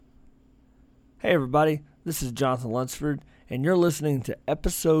Hey everybody, this is Jonathan Lunsford, and you're listening to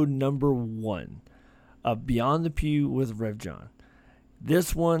episode number 1 of Beyond the Pew with Rev John.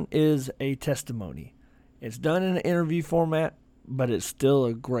 This one is a testimony. It's done in an interview format, but it's still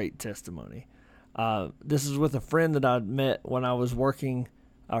a great testimony. This is with a friend that I met when I was working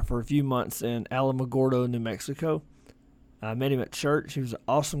for a few months in Alamogordo, New Mexico. I met him at church. He was an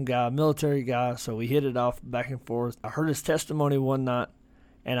awesome guy, military guy, so we hit it off back and forth. I heard his testimony one night,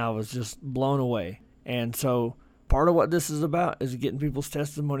 and I was just blown away. And so part of what this is about is getting people's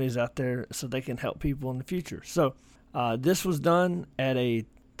testimonies out there so they can help people in the future. So this was done at a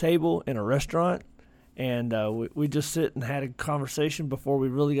table in a restaurant, and we just sit and had a conversation before we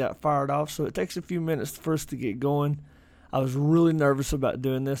really got fired off. So it takes a few minutes for us to get going. I was really nervous about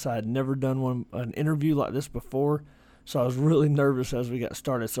doing this. I had never done an interview like this before, so I was really nervous as we got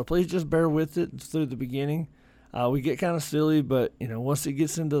started. So please just bear with it through the beginning. We get kind of silly, but once it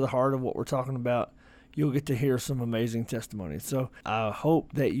gets into the heart of what we're talking about, you'll get to hear some amazing testimonies. So I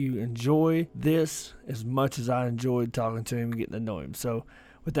hope that you enjoy this as much as I enjoyed talking to him and getting to know him. So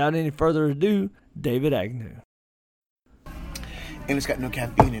without any further ado, David Agnew. And it's got no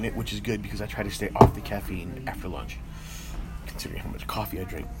caffeine in it, which is good because I try to stay off the caffeine after lunch, considering how much coffee I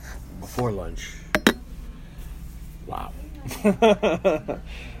drink before lunch. Wow.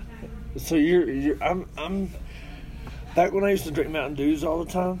 So I'm back when I used to drink Mountain Dews all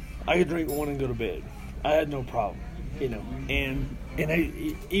the time, I could drink one and go to bed. I had no problem, And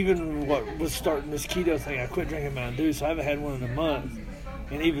even what was starting this keto thing, I quit drinking Mountain Dew, so I haven't had one in a month.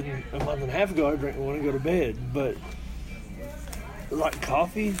 And even a month and a half ago, I drank one and go to bed. But like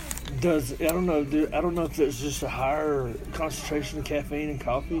coffee does, I don't know if there's just a higher concentration of caffeine in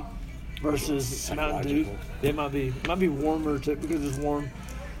coffee versus Mountain Dew. It might be warmer too because it's warm.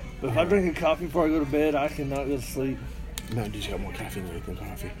 But if I drink a coffee before I go to bed, I cannot go to sleep. Mountain Dew's got more caffeine than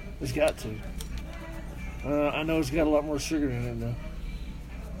coffee. It's got to. I know it's got a lot more sugar in it, though.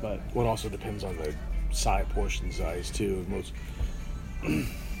 But it also depends on the portion size, too. Most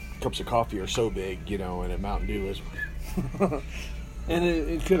cups of coffee are so big, and a Mountain Dew is... And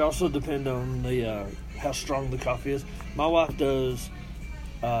it could also depend on the how strong the coffee is. My wife does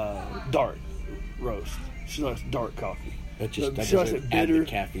dark roast. She likes dark coffee. That doesn't add the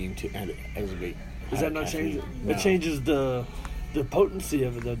caffeine to aggravate. Does that not change it? No. It changes the potency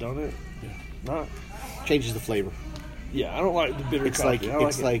of it, though, don't it? Yeah. Not changes the flavor. Yeah, I don't like the bitter coffee.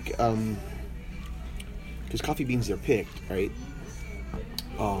 Because coffee beans, they're picked, right?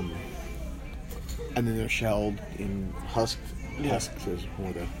 And then they're shelled in husked. Yeah. Husked is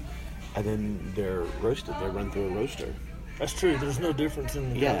more and then they're roasted. They're run through a roaster. That's true. There's no difference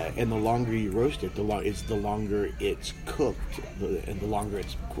in the coffee. And the longer you roast it, the longer it's cooked, and the longer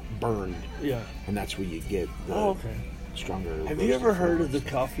it's burned. Yeah. And that's where you get the stronger. Have you ever heard of the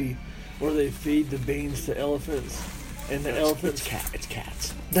coffee where they feed the beans to elephants, and the elephants? It's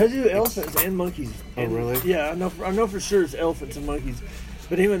cats. They do elephants and monkeys. Oh, really? Yeah, I know for sure it's elephants and monkeys.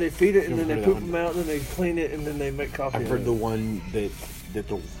 But anyway, they feed it and then they poop them out, and then they clean it, and then they make coffee. I've heard the one that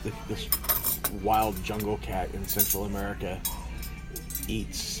this wild jungle cat in Central America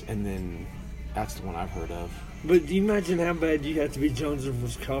eats, and then that's the one I've heard of. But do you imagine how bad you have to be jonesing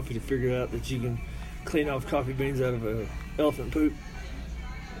for coffee to figure out that you can clean off coffee beans out of elephant poop?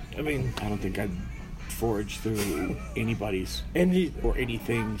 I mean, I don't think I'd forage through anybody's or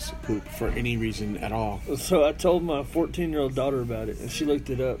anything's poop for any reason at all. So I told my 14-year-old daughter about it, and she looked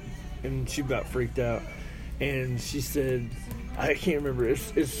it up, and she about freaked out. And she said, I can't remember,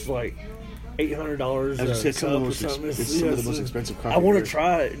 it's like $800 a cup or something. It's some of the most expensive coffee. I want to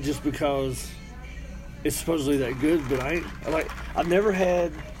try it just because it's supposedly that good, but I've never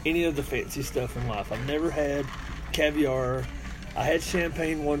had any of the fancy stuff in life. I've never had caviar. I had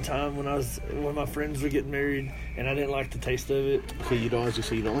champagne one time when my friends were getting married, and I didn't like the taste of it. So you don't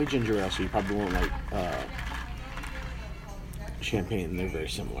like ginger ale, so you probably won't like champagne. They're very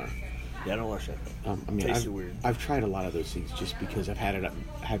similar. Yeah, I don't like champagne. Tastes weird. I've tried a lot of those things just because I've had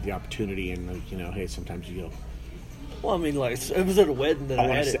the opportunity, and hey, sometimes you go. Well, I mean, it was at a wedding that I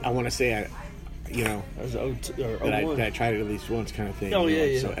had it. I want to say that was that I tried it at least once, kind of thing. Oh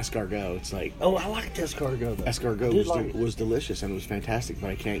yeah. So escargot, it's like. Oh, I liked escargot though. Escargot was delicious and it was fantastic,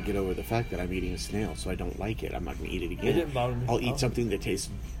 but I can't get over the fact that I'm eating a snail, so I don't like it. I'm not going to eat it again. It didn't bother me. I'll eat something that tastes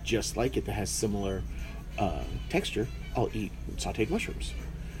just like it, that has similar texture. I'll eat sautéed mushrooms.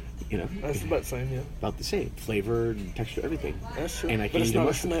 That's about the same, yeah. About the same flavor and texture, everything. That's true. And I can eat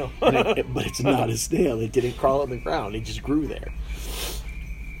a snail. But it's not a snail. It didn't crawl on the ground. It just grew there.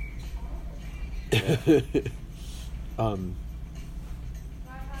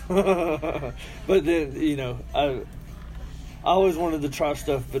 But then I always wanted to try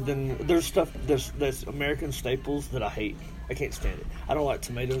stuff, but then there's stuff that's American staples that I hate. I can't stand it. I don't like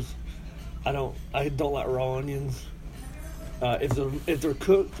tomatoes. I don't like raw onions. If they're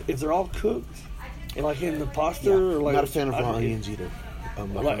cooked, if they're all cooked, and like in the pasta, or like, I'm not a fan of raw onions either.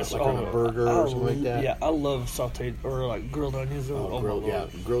 Like on a burger or something like that. Yeah, I love sauteed or like grilled onions.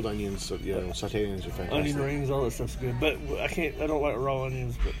 Grilled onions. So, sauteed onions are fantastic. Onion rings, all that stuff's good. But I don't like raw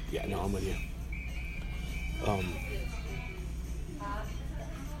onions. But yeah, no, I'm with you.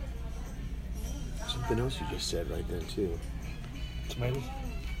 Something else you just said right then too. Tomatoes.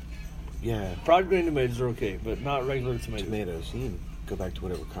 Yeah. Fried green tomatoes are okay, but not regular tomatoes. Tomatoes. You can go back to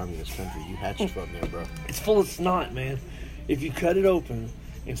whatever communist country you hatched from there, bro. It's full of snot, man. If you cut it open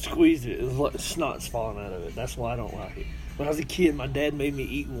and squeeze it, it's like snot's falling out of it. That's why I don't like it. When I was a kid, my dad made me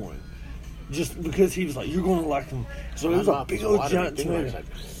eat one. Just because he was like, you're going to like them. So it was a big old giant tomato.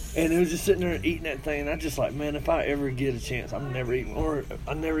 And it was just sitting there eating that thing. And I just like, man, if I ever get a chance, I'm never eating one. Or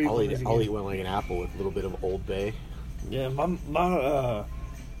I never eat one again. I'll eat one like an apple with a little bit of Old Bay. Yeah, my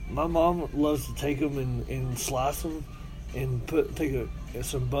mom loves to take them and slice them and take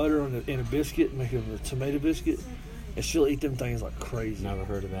some butter in a biscuit and make a tomato biscuit. And she'll eat them things like crazy. Never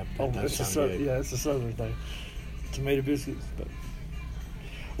heard of that. It's a southern thing. Tomato biscuits. But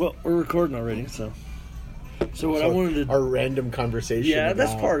well, we're recording already, so what I wanted to our random conversation. Yeah,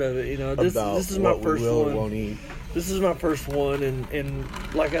 that's part of it. You know, this is my first one. Won't eat. This is my first one, and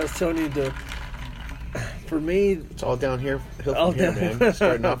like I was telling you, for me, it's all downhill from here, man.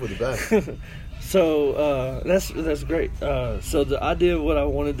 Starting off with the best. So that's great. So the idea of what I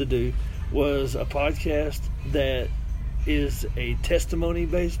wanted to do was a podcast that is a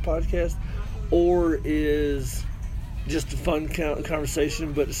testimony-based podcast, or is just a fun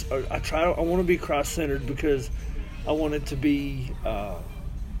conversation. But I want to be Christ-centered because I want it to be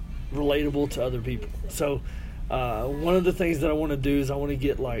relatable to other people. So one of the things that I want to do is I want to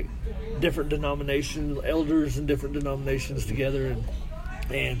get like different denominations, elders in different denominations together,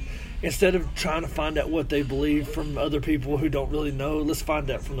 and instead of trying to find out what they believe from other people who don't really know, let's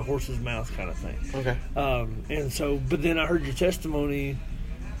find out from the horse's mouth kind of thing. Okay. And so, but then I heard your testimony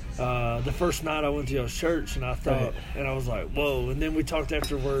the first night I went to y'all's church, and I thought, and I was like, whoa. And then we talked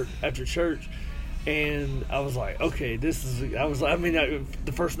after church, and I was like, okay,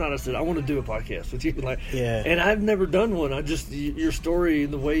 the first night I said, I want to do a podcast with you. And I've never done one. Your story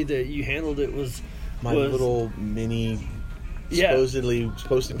and the way that you handled it was little mini... Supposedly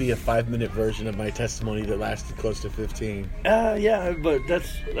supposed to be a 5-minute version of my testimony that lasted close to 15. But that's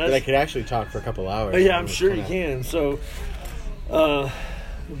But I could actually talk for a couple hours. Yeah, I'm sure you can. So,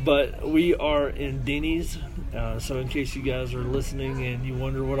 but we are in Denny's. So in case you guys are listening and you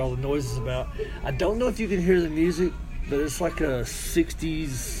wonder what all the noise is about, I don't know if you can hear the music, but it's like a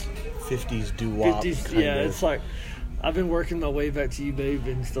 60s, 50s doo-wop. It's like. I've been working my way back to you, babe,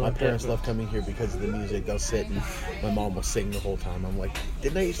 and stuff like that. My parents love coming here because of the music. They'll sit and my mom will sing the whole time. I'm like,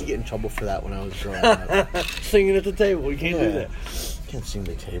 didn't I used to get in trouble for that when I was growing up? Singing at the table. You can't do that. Can't sing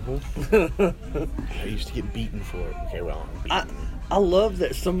the table. I used to get beaten for it. Okay, well, I'm beaten. I love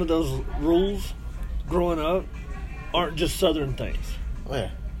that some of those rules growing up aren't just Southern things. Oh, yeah.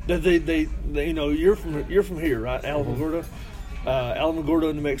 That they you know, you're from here, right? Alamogordo.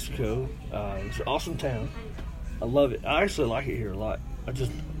 Alamogordo, New Mexico. It's an awesome town. I love it. I actually like it here a lot. I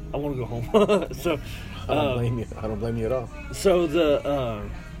want to go home. So I don't blame you. I don't blame you at all. So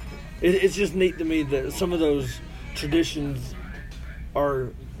it's just neat to me that some of those traditions are,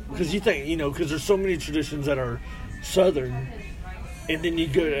 because you think, you know, because there's so many traditions that are Southern, and then you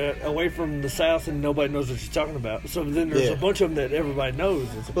go away from the South and nobody knows what you're talking about. So then there's a bunch of them that everybody knows.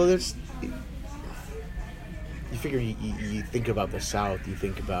 Well, you figure you think about the South, you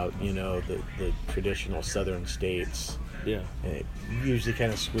think about, you know, the traditional Southern states. Yeah. And it usually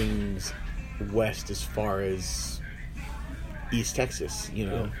kind of swings west as far as East Texas, you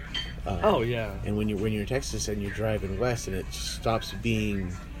know. Yeah. And when you're in Texas and you're driving west and it stops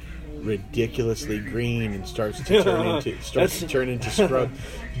being ridiculously green and starts to turn into scrub,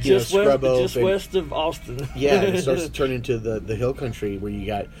 west of Austin. Yeah, it starts to turn into the hill country where you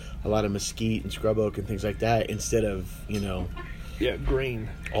got a lot of mesquite and scrub oak and things like that, instead of, you know, green,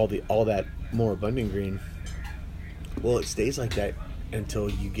 all that more abundant green. Well, it stays like that until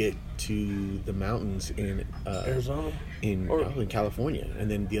you get to the mountains in Arizona, in California,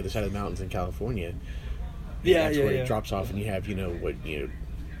 and then the other side of the mountains in California. That's where it drops off, and you have,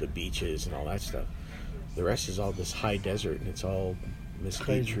 the beaches and all that stuff. The rest is all this high desert, and it's all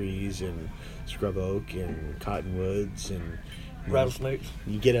mesquite trees and scrub oak and cottonwoods and rattlesnakes.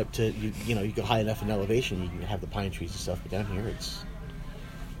 You get up to you go high enough in elevation, you can have the pine trees and stuff. But down here, it's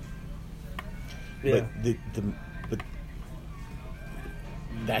but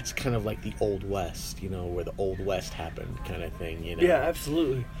that's kind of like the Old West, where the Old West happened kind of thing, Yeah,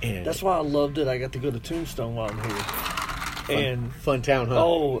 absolutely. And that's why I loved it. I got to go to Tombstone while I'm here. Fun town, huh?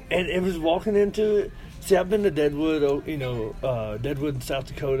 Oh, and it was walking into it. See, I've been to Deadwood, Deadwood, South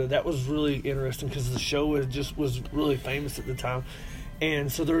Dakota. That was really interesting because the show was really famous at the time.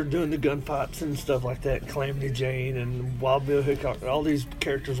 And so they were doing the gunfights and stuff like that. Calamity Jane and Wild Bill Hickok, and all these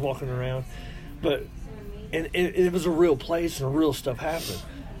characters walking around. But it was a real place and real stuff happened.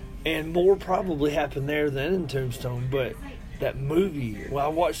 And more probably happened there than in Tombstone. But that movie, I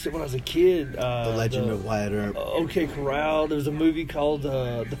watched it when I was a kid. The Legend of Wyatt Earp. OK Corral. There was a movie called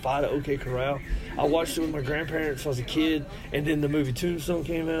The Fight at OK Corral. I watched it with my grandparents when I was a kid. And then the movie Tombstone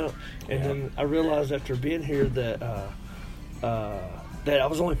came out. And then I realized after being here that I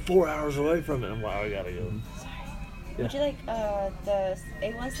was only 4 hours away from it. I'm like, I gotta go. Yeah. Would you like the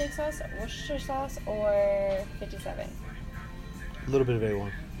A1 steak sauce, Worcestershire sauce, or 57? A little bit of A1.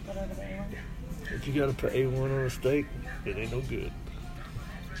 A little bit of A1. If you gotta put A1 on a steak, it ain't no good.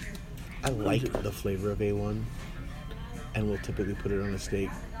 I like the flavor of A1, and we'll typically put it on a steak,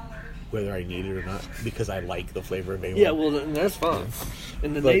 whether I need it or not, because I like the flavor of A1. Yeah, well, that's fine.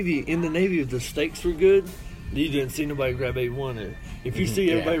 In the Navy, if the steaks were good, you didn't see nobody grab A1. And if you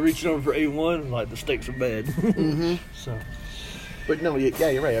see everybody reaching over for A1, like the steaks are bad. So, but no, yeah,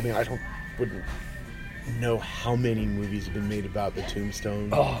 you're right. I mean, wouldn't know how many movies have been made about the Tombstone.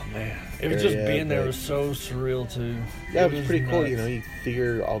 Oh man, it was just being there was so surreal too. Yeah, it was pretty cool. You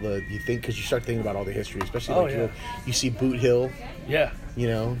figure you think because you start thinking about all the history, especially you see Boot Hill. Yeah.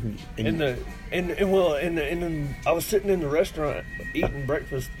 And I was sitting in the restaurant eating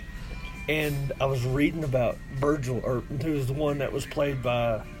breakfast. And I was reading about Virgil, who was the one that was played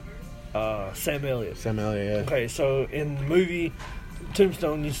by Sam Elliott. Sam Elliott, yeah. Okay, so in the movie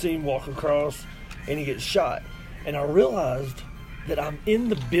Tombstone, you see him walk across, and he gets shot. And I realized that I'm in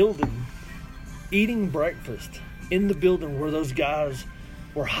the building, eating breakfast, in the building where those guys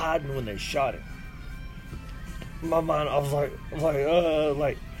were hiding when they shot him. In my mind, I was like,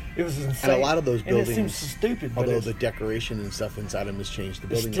 it was insane. And a lot of those buildings, and it seems so stupid, although the decoration and stuff inside them has changed, the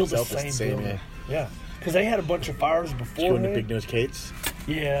building still itself is the same. Building. Yeah, because they had a bunch of fires before. Going to Big Nose Kate's.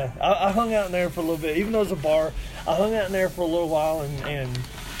 Yeah, I hung out in there for a little bit, even though it was a bar. I hung out in there for a little while and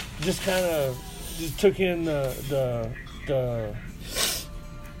just kind of took in the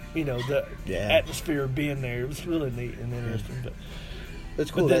atmosphere of being there. It was really neat and interesting. But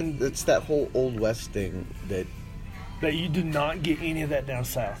that's cool. That's that whole Old West thing that you do not get any of that down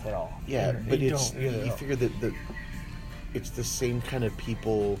south at all. Yeah, but you figure that it's the same kind of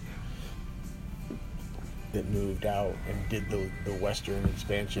people that moved out and did the Western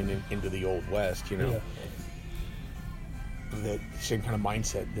expansion into the Old West, That same kind of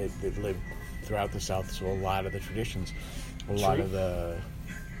mindset that lived throughout the South. So a lot of the traditions, a lot of the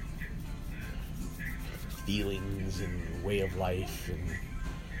feelings and way of life, and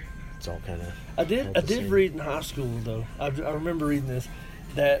it's all kind of. I did read in high school though. I remember reading this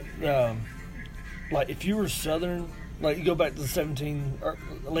that like if you were Southern, like you go back to the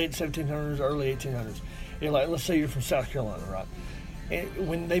late 1700s, early 1800s. Like let's say you're from South Carolina, right? And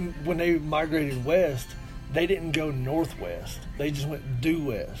when they migrated west, they didn't go northwest. They just went due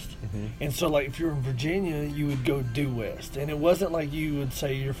west. Mm-hmm. And so like if you're in Virginia, you would go due west. And it wasn't like you would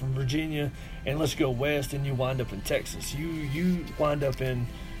say you're from Virginia and let's go west and you wind up in Texas. You wind up in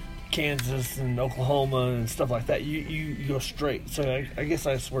Kansas and Oklahoma and stuff like that. You go straight. So I guess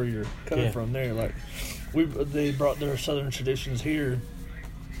that's where you're coming from there. Like they brought their Southern traditions here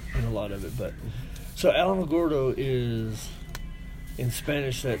in a lot of it. But so Alamogordo is in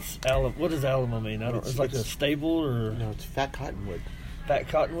Spanish. That's what does Alamo mean? It's like a stable or no? It's fat cottonwood. Fat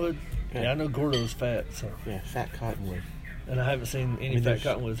cottonwood. Yeah, I know Gordo's fat. So yeah, fat cottonwood. And I haven't seen any fat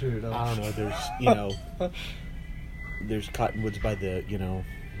cottonwoods here at all. I don't know. There's there's cottonwoods by the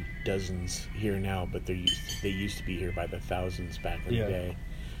dozens here now, but they used to be here by the thousands back in the day.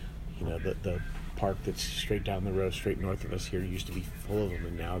 The park that's straight down the road, straight north of us here, used to be full of them,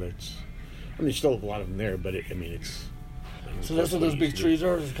 and now there's still a lot of them there, but it's. So that's what those big trees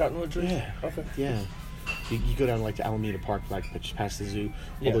are? Is cottonwood trees? Yeah. Okay. Yeah. You go down to Alameda Park, just past the zoo.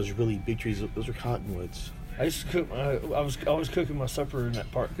 All those really big trees, those are cottonwoods. I used to cook. I was always cooking my supper in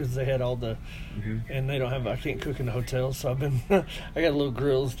that park because they had all the, and they don't have. I can't cook in the hotel, so I've been. I got a little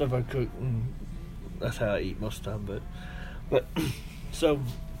grill and stuff I cook, and that's how I eat most of the time. But so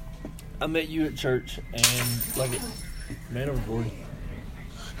I met you at church, and man overboard.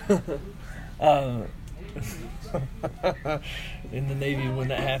 in the Navy when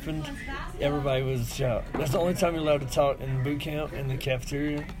that happened, everybody was shout. That's the only time you're allowed to talk in boot camp in the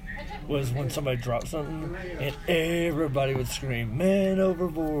cafeteria was when somebody dropped something, and everybody would scream, "Man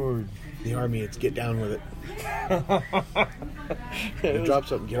overboard!" The Army, it's get down with it. You drop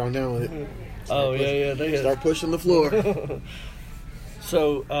something, get on down with it. Oh yeah, they had. Start pushing the floor.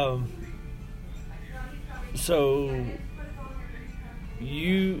 So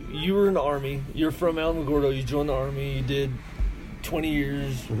you were in the Army. You're from Alamogordo. You joined the Army. You did 20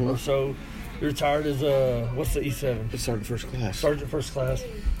 years or so. You retired as what's the E7? It's Sergeant First Class. Sergeant First Class.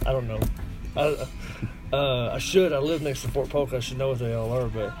 I don't know. I should. I live next to Fort Polk. I should know what they all are.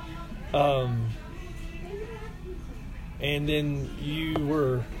 But and then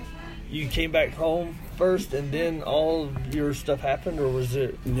you came back home first, and then all of your stuff happened, or was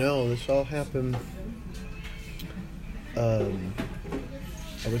it? No, this all happened. I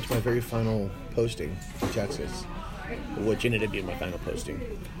went to my very final posting in Texas, which ended up being my final posting.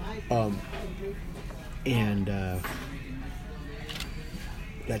 And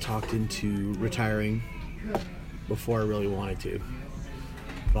got talked into retiring before I really wanted to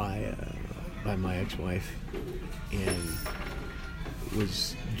by my ex-wife, and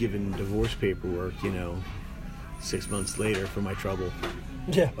was given divorce paperwork, 6 months later for my trouble.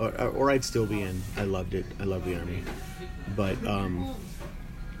 Yeah. Or I'd still be in. I loved it. I loved the Army. But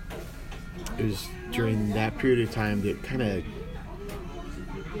it was during that period of time that kind of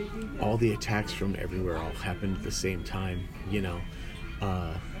all the attacks from everywhere all happened at the same time,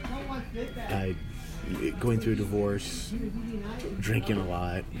 I going through a divorce, drinking a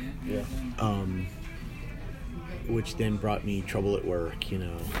lot, which then brought me trouble at work,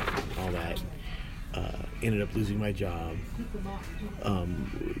 all that. Ended up losing my job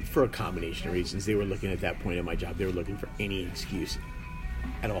for a combination of reasons. They were looking at that point in my job, they were looking for any excuse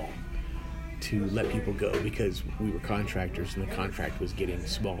at all to let people go, because we were contractors and the contract was getting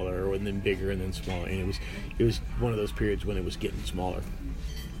smaller and then bigger and then smaller, and it was one of those periods when it was getting smaller.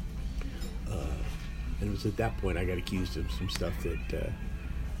 And it was at that point I got accused of some stuff that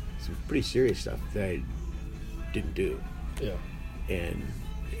some pretty serious stuff that I didn't do. Yeah. And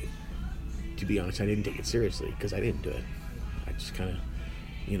to be honest, I didn't take it seriously because I didn't do it. I just kind of,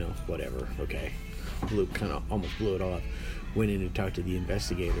 whatever, okay. Almost blew it off. Went in and talked to the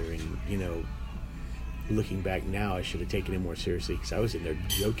investigator, and, looking back now, I should have taken it more seriously because I was in there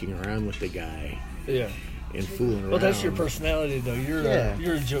joking around with the guy. Yeah. And fooling around. Well, that's your personality, though. You're a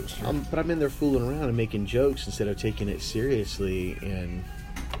jokester. But I'm in there fooling around and making jokes instead of taking it seriously. And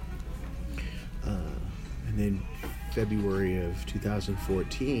then February of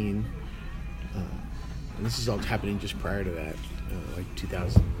 2014, and this is all happening just prior to that, like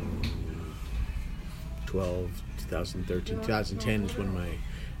 2012, 2013, 2010 is when my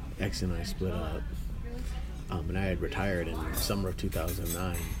ex and I split up. And I had retired in the summer of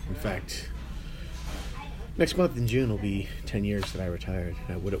 2009. In fact, next month in June will be 10 years that I retired.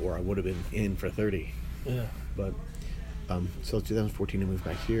 I would have been in for 30. Yeah. But so 2014 I moved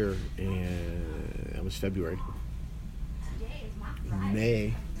back here, and that was February.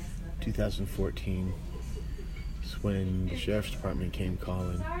 May 2014 is when the sheriff's department came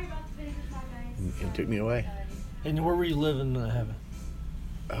calling and took me away. And where were you living, Heaven?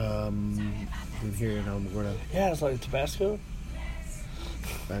 In here in Alamogordo. Yeah, it's like Tabasco.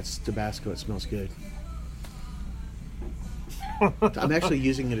 That's Tabasco. It smells good. I'm actually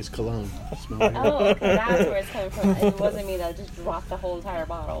using it as cologne. Smell it. Oh, okay, that's where it's coming from. It wasn't me that just dropped the whole entire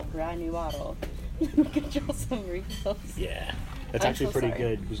bottle, brand new bottle. You could draw some refills. Yeah, that's I'm actually so pretty sorry.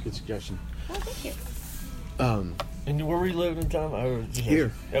 good. It was a good suggestion. Oh, thank you. And where were you living in town?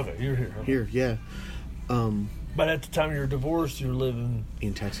 Here. Okay, you were here. Okay. Here, yeah. But at the time you were divorced, you were living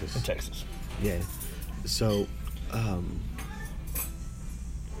In Texas. in Texas. Yeah. So,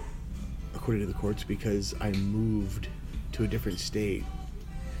 according to the courts, because I moved to a different state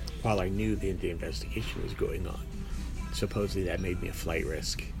while I knew the investigation was going on, supposedly that made me a flight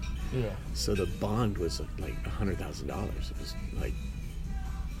risk. Yeah. So the bond was like $100,000. It was like,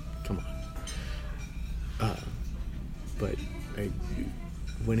 come on. But I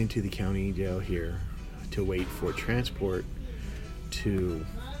went into the county jail here to wait for transport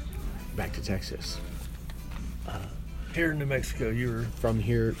back to Texas. Here in New Mexico, you were... From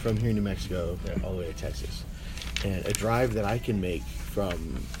here, New Mexico, all the way to Texas. And a drive that I can make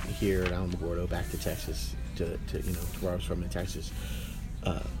from here at Alamogordo back to Texas, to where I was from in Texas,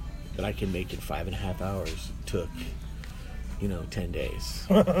 that I can make in 5.5 hours took, 10 days.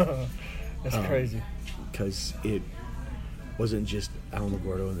 That's crazy. Because it wasn't just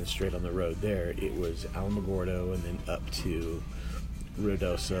Alamogordo and then straight on the road there. It was Alamogordo and then up to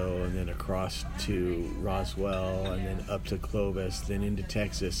Ruidoso, and then across to Roswell, and then up to Clovis, then into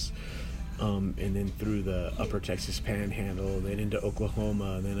Texas, and then through the upper Texas Panhandle, then into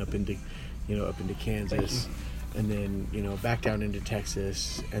Oklahoma, and then up into Kansas, and then back down into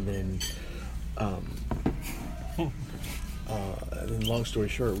Texas, and then long story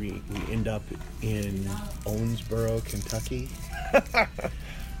short, we end up in Owensboro, Kentucky,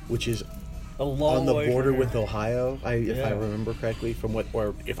 which is A long on the way border from with here. Ohio, if I remember correctly. From what,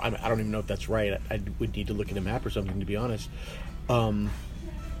 or if I don't even know if that's right. I would need to look at a map or something, to be honest. But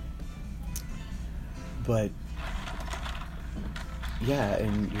yeah,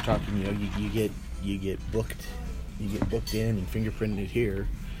 and you're talking, you get booked in and fingerprinted here,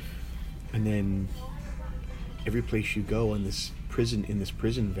 and then every place you go in this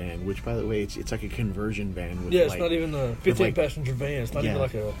prison van, which by the way, it's like a conversion van with It's not even a 15-passenger van. It's not even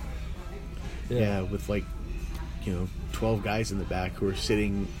like a with 12 guys in the back who are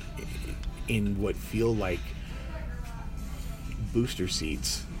sitting in what feel like booster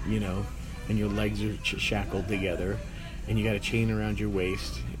seats, and your legs are shackled together, and you got a chain around your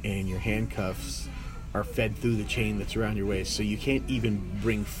waist, and your handcuffs are fed through the chain that's around your waist, so you can't even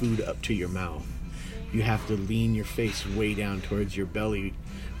bring food up to your mouth. You have to lean your face way down towards your belly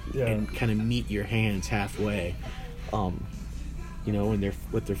and kind of meet your hands halfway. And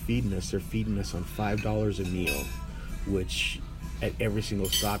what they're feeding us on $5 a meal, which at every single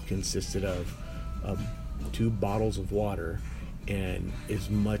stop consisted of 2 bottles of water and as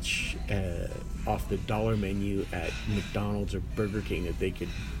much off the dollar menu at McDonald's or Burger King that they could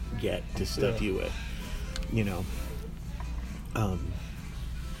get to stuff you with. And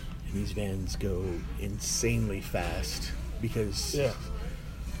these vans go insanely fast because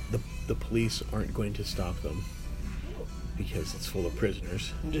the police aren't going to stop them because it's full of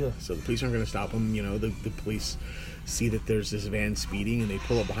prisoners. So the police aren't going to stop them. The police see that there's this van speeding, and they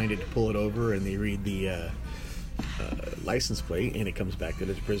pull up behind it to pull it over, and they read the license plate, and it comes back that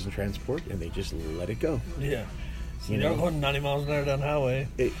it's prison transport, and they just let it go. So you're going 90 miles an hour down the highway.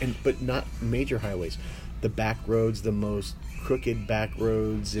 But not major highways. The back roads, the most crooked back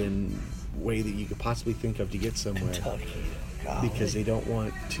roads and way that you could possibly think of to get somewhere. Kentucky. Because they don't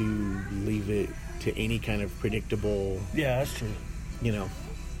want to leave it to any kind of predictable... Yeah, that's true.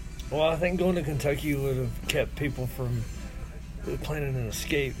 Well, I think going to Kentucky would have kept people from planning an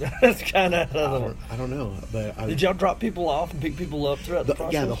escape. That's kind of... I don't know. But did y'all drop people off and pick people up throughout the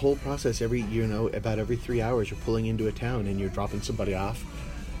process? Yeah, the whole process. About every 3 hours, you're pulling into a town and you're dropping somebody off,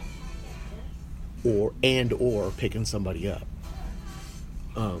 or picking somebody up.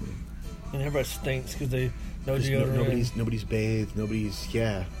 And everybody stinks because they no deodorant. Nobody's bathed.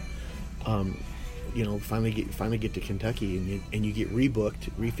 Finally get to Kentucky, and you get rebooked,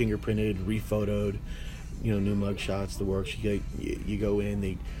 re-fingerprinted, re-photoed. New mug shots, the works. You go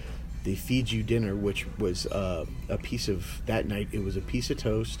in. They feed you dinner, which was a piece of that night. It was a piece of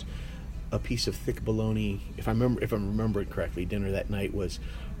toast, a piece of thick bologna. If I remember it correctly, dinner that night was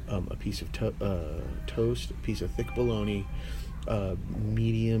a piece of toast, a piece of thick bologna, a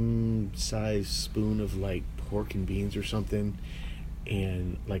medium-sized spoon of pork and beans or something,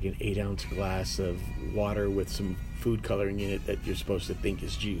 and an 8-ounce glass of water with some food coloring in it that you're supposed to think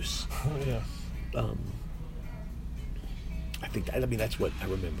is juice. That's what I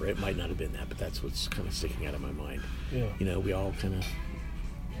remember. It might not have been that, but that's what's kind of sticking out of my mind. We all kind of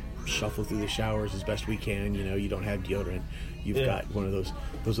shuffle through the showers as best we can. You don't have deodorant. You've got one of those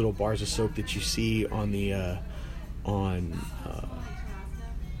little bars of soap that you see on the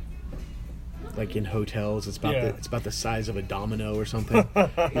in hotels. It's about the size of a domino or something.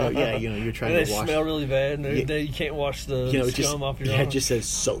 You're trying and to wash. They smell really bad, and you can't wash the scum off your arm. It just says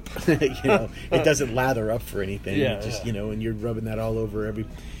soap. It doesn't lather up for anything. And you're rubbing that all over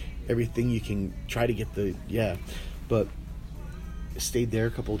everything you can try to get But stayed there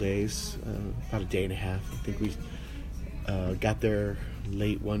a couple days, about a day and a half. I think we got there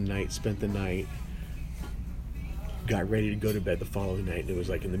late one night, spent the night, got ready to go to bed the following night, and it was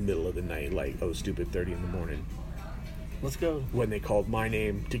in the middle of the night, 30 in the morning. Let's go. When they called my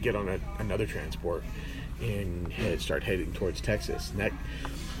name to get on another transport and start heading towards Texas. And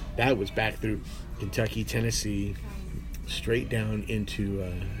that was back through Kentucky, Tennessee, straight down into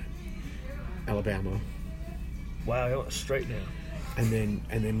Alabama. Wow, it went straight down. And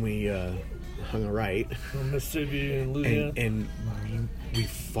then we hung a right. From Mississippi and Louisiana. And we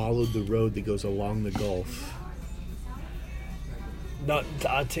followed the road that goes along the Gulf. Not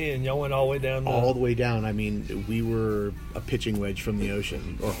to I-10. Y'all went all the way down. All the way down. I mean, we were a pitching wedge from the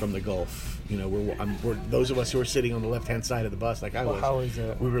ocean or from the Gulf. We're those of us who were sitting on the left-hand side of the bus, like I was. How is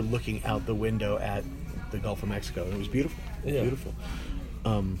that? We were looking out the window at the Gulf of Mexico, and it was beautiful. Yeah. Beautiful.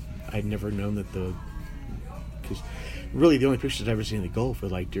 I'd never known that because really the only pictures I've ever seen of the Gulf are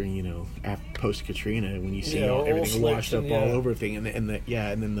like during post Katrina, when you see everything washed up all over thing, and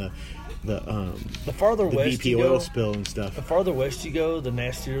then the farther west BP oil spill and stuff. The farther west you go, the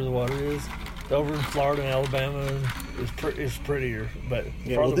nastier the water is. Over in Florida and Alabama is prettier, but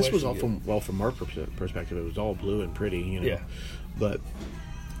well, this was all from our perspective, it was all blue and pretty, Yeah. But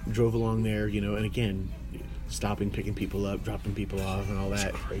drove along there, and again, stopping, picking people up, dropping people off, and all that.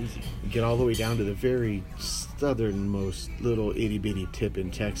 It's crazy. Get all the way down to the very southernmost little itty bitty tip in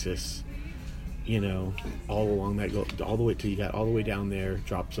Texas. All along that, all the way till you got all the way down there,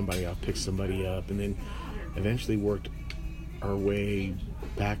 drop somebody off, pick somebody up, and then eventually worked our way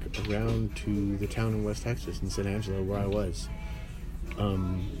back around to the town in West Texas, in San Angelo, where I was.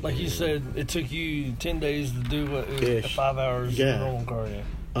 Like you said, it took you 10 days to do what? 5 hours in a normal car,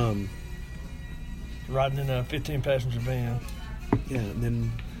 riding in a 15-passenger van. Yeah, and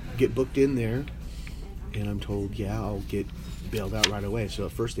then get booked in there, and I'm told, I'll get bailed out right away. So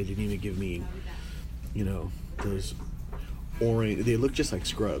at first they didn't even give me, those orange. They look just like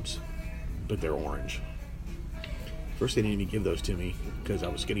scrubs, but they're orange. First they didn't even give those to me because I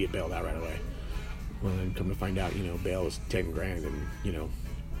was going to get bailed out right away. Well, then come to find out, bail is $10,000, and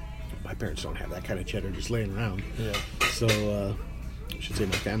my parents don't have that kind of cheddar just laying around. Yeah. So I should say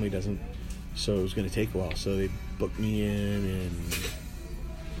my family doesn't. So it was going to take a while. So they booked me in, and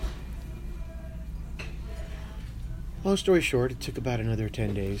long story short, it took about another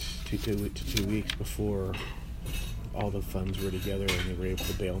 10 days to 2 weeks before all the funds were together and they were able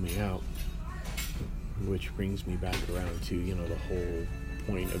to bail me out. Which brings me back around to, the whole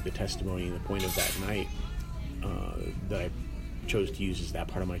point of the testimony, and the point of that night that I chose to use as that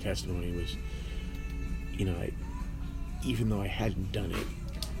part of my testimony was, even though I hadn't done it,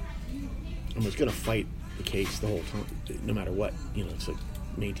 I was going to fight the case the whole time, no matter what, to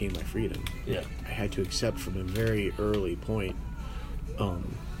maintain my freedom. Yeah. I had to accept from a very early point,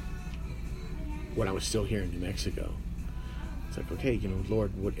 when I was still here in New Mexico. It's like, okay,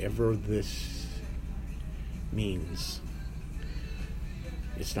 Lord, whatever this means,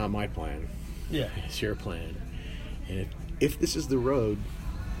 it's not my plan. Yeah. It's your plan. And if this is the road,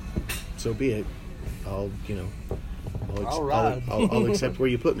 so be it. I'll accept where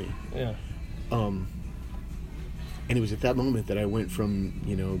you put me. Yeah. And it was at that moment that I went from,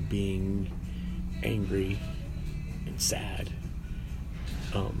 being angry and sad,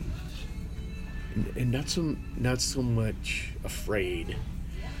 and not so much afraid,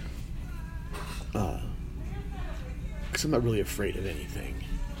 because I'm not really afraid of anything.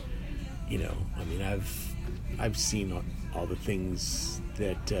 I've seen all the things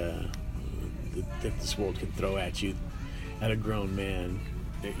that this world can throw at you, at a grown man,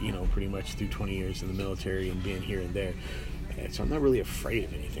 pretty much through 20 years in the military and being here and there. And so I'm not really afraid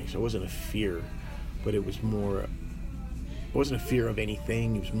of anything. So it wasn't a fear, but it wasn't a fear of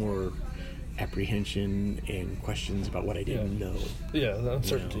anything. It was more apprehension and questions about what I didn't know. Yeah, the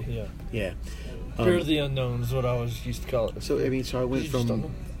uncertainty. Yeah. Fear of the unknown is what I always used to call it. So I went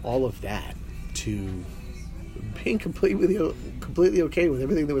from all of that to being completely okay with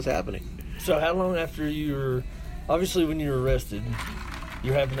everything that was happening. So how long after you were, obviously when you were arrested,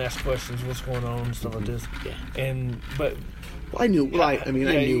 you're having to ask questions, what's going on, and stuff like this. Yeah. Well, I knew. Well, I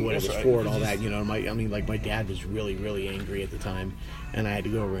knew what it was right. for and all that. My dad was really, really angry at the time, and I had to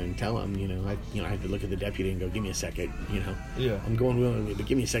go over and tell him. I had to look at the deputy and go, "Give me a second." Yeah. I'm going willingly, but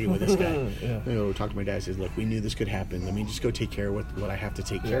give me a second with this guy. Yeah. Talk to my dad. Says, "Look, we knew this could happen. Let me just go take care of what I have to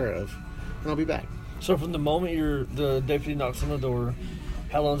take care of, and I'll be back." So from the moment the deputy knocks on the door,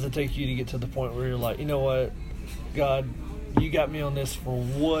 how long does it take you to get to the point where you're like, you know what, God, you got me on this for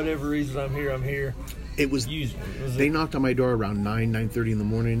whatever reason. I'm here. It was. They knocked on my door around 9:30 in the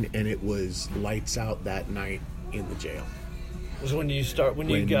morning, and it was lights out that night in the jail. It was when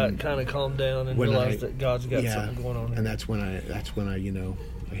you got kind of calmed down and realized that God's got something going on here. And that's when I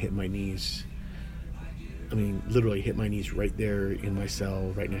I hit my knees. I mean, literally hit my knees right there in my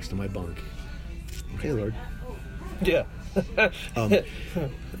cell, right next to my bunk. Okay, Lord. Yeah. Can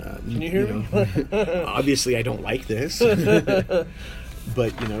you hear me? Obviously, I don't like this, but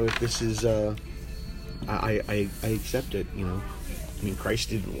if this is, I accept it. Christ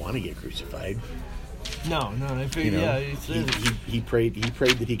didn't want to get crucified. No. He prayed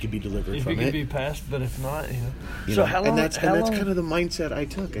that he could be delivered from it. If he could be passed, but if not, So how long? And that's kind of the mindset I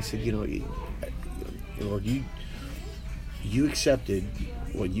took. I said, Lord, you accepted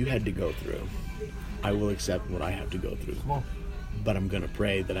what you had to go through. I will accept what I have to go through. Come on. But I'm going to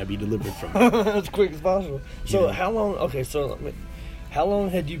pray that I be delivered from it. As quick as possible. So how long? Okay, how long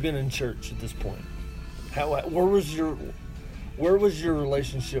had you been in church at this point? Where was your? Where was your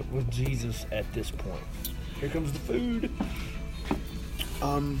relationship with Jesus at this point? Here comes the food.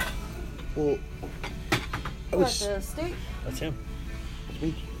 Well, I was. The steak. That's him.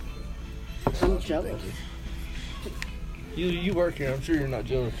 Me. I'm jealous. Thank you. You work here. I'm sure you're not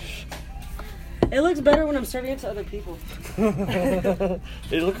jealous. It looks better when I'm serving it to other people. It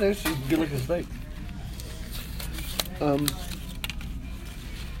looks actually good looking steak. You want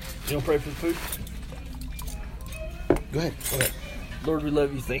to pray for the food? Go ahead. Okay. Lord, we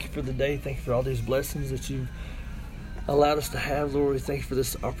love you. Thank you for the day. Thank you for all these blessings that you've allowed us to have. Lord, we thank you for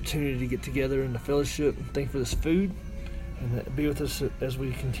this opportunity to get together in the fellowship. Thank you for this food. And that be with us as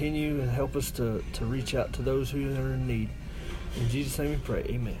we continue and help us to reach out to those who are in need. In Jesus' name we pray.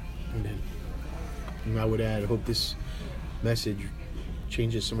 Amen. Amen. And I would add, I hope this message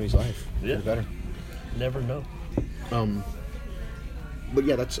changes somebody's life for the better. Never know. But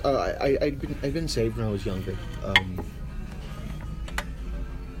yeah, that's I've been saved when I was younger.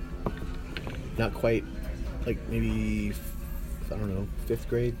 Not quite, like maybe I don't know, 5th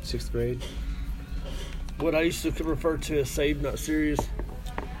grade, 6th grade. What I used to refer to as saved, not serious.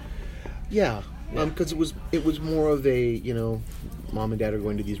 Yeah, because it was more of a, mom and dad are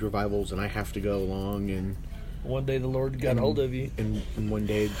going to these revivals and I have to go along, and One day the Lord got hold of you. and one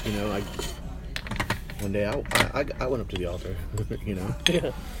day I went up to the altar.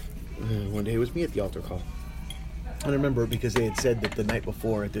 Yeah. One day it was me at the altar call. And I remember because they had said that the night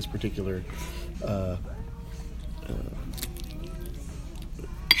before at this particular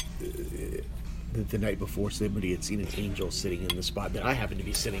the night before somebody had seen an angel sitting in the spot that I happened to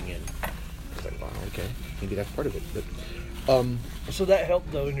be sitting in. I was like, wow, okay, maybe that's part of it. But So that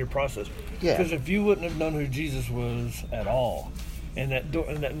helped though in your process. Yeah. Because if you wouldn't have known who Jesus was at all, and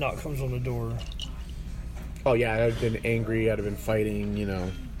that knock comes on the door. oh yeah, I'd have been angry. I'd have been fighting.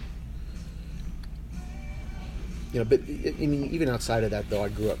 But I mean, even outside of that, though, I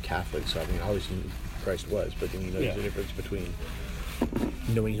grew up Catholic, so I mean, I always knew who Christ was. But then there's a difference between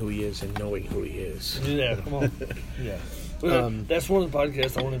knowing who He is and knowing who He is. Yeah, come on. Yeah. Well, that's one of the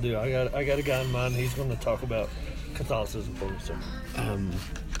podcasts I want to do. I got a guy in mind. He's going to talk about Catholicism for me. So I'm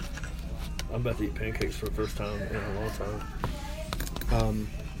about to eat pancakes for the first time in a long time.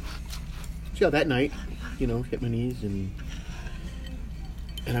 So yeah, that night, hit my knees and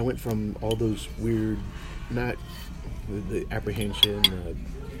I went from all those weird, not the apprehension,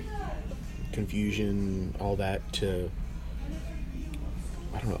 confusion, all that, to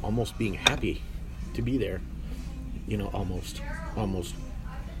I don't know, almost being happy to be there. Almost.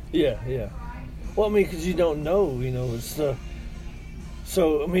 Yeah, yeah. Well, I mean, because you don't know, it's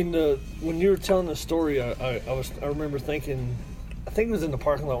So I mean, when you were telling the story, I remember thinking, I think it was in the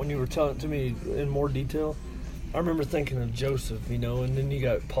parking lot when you were telling it to me in more detail. I remember thinking of Joseph, and then you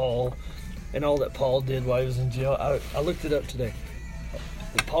got Paul, and all that Paul did while he was in jail. I looked it up today.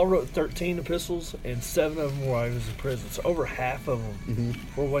 Paul wrote 13 epistles, and 7 of them were while he was in prison. So over half of them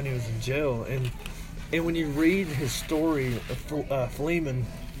were when he was in jail. And when you read his story of Philemon,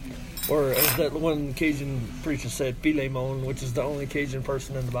 or as that one Cajun preacher said, Philemon, which is the only Cajun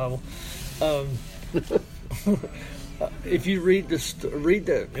person in the Bible. If you read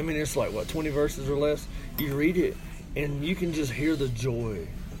that, I mean, it's like, 20 verses or less? You read it, and you can just hear the joy.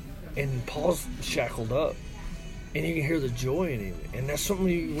 And Paul's shackled up, and you can hear the joy in him. And that's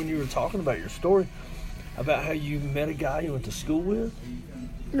something when you were talking about your story, about how you met a guy you went to school with,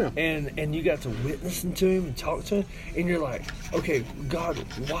 Yeah. and you got to witnessing to him and talk to him, and you're like, okay, God,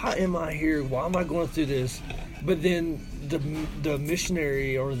 why am I here? Why am I going through this? But then the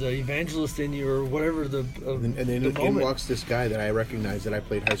missionary or the evangelist in you, or whatever the And then the in moment, walks this guy that I recognize that I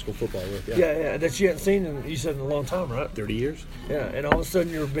played high school football with. yeah, that you hadn't seen in, you said, in a long time, right? 30 years. Yeah, and all of a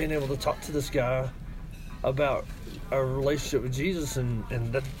sudden you're being able to talk to this guy about a relationship with Jesus, and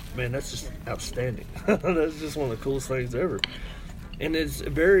that, man, that's just outstanding. That's just one of the coolest things ever. And it's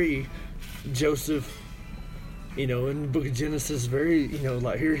very Joseph, in the book of Genesis, very,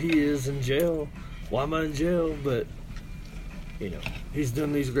 like, here he is in jail. Why am I in jail? But, he's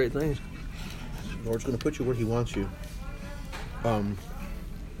done these great things. The Lord's going to put you where He wants you. For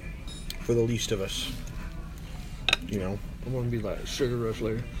the least of us. I'm going to be like Sugar Rush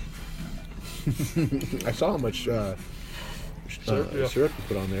later. I saw how much syrup you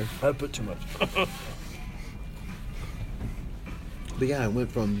put on there. I put too much. But yeah, I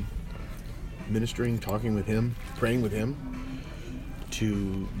went from ministering, talking with him, praying with him,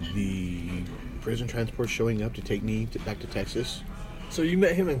 to the prison transport showing up to take me back to Texas. So you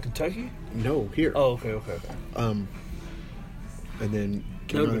met him in Kentucky? No, here. Oh, okay. And then That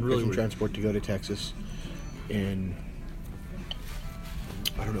came would've on a been really prison weird. transport to go to Texas. And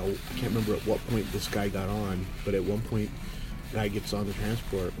I don't know, I can't remember at what point this guy got on, but at one point guy gets on the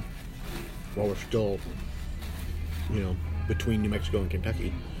transport while we're still, between New Mexico and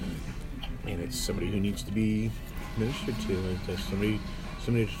Kentucky, and it's somebody who needs to be ministered to. It's somebody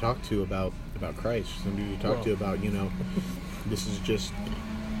to talk to about Christ. Somebody to talk to about, this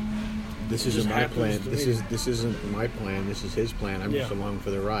isn't my plan. This isn't my plan. This is his plan. I'm just along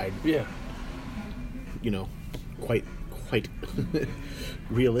for the ride. Yeah. Quite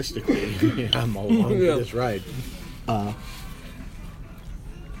realistically, I'm along for this ride.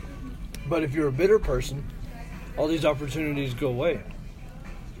 But if you're a bitter person, all these opportunities go away.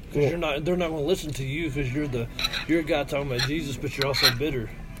 Because they're not going to listen to you because you're a guy talking about Jesus, but you're also bitter.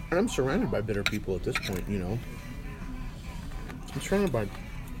 And I'm surrounded by bitter people at this point. I'm surrounded by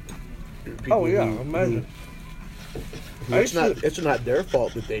people. Oh yeah, imagine. It's not their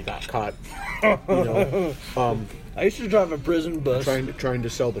fault that they got caught. I used to drive a prison bus. Trying to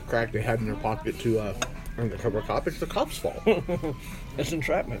sell the crack they had in their pocket to undercover cop. It's the cop's fault. It's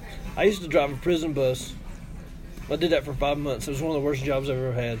entrapment. I used to drive a prison bus. I did that for 5 months. It was one of the worst jobs I've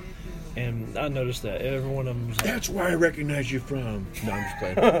ever had. And I noticed that every one of them was like, that's where I recognize you from. No, I'm just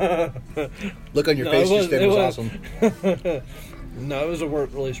playing. Look on your face just then was awesome. No, it was a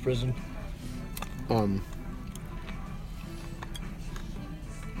work release prison.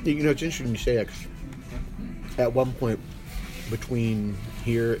 It's interesting you say that. 'Cause at one point between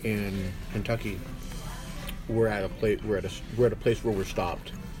here and Kentucky, we're at a place where we're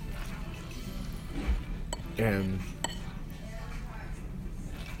stopped, and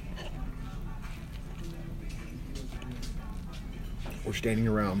we're standing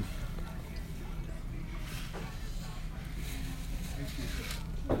around.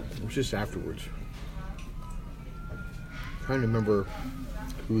 It was just afterwards. I'm trying to remember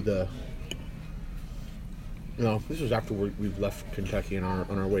who this was after we've left Kentucky and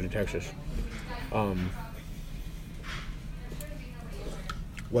on our way to Texas.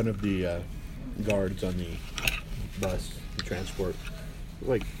 One of the guards on the bus, the transport, was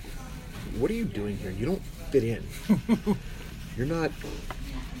like, "What are you doing here? You don't fit in. You're not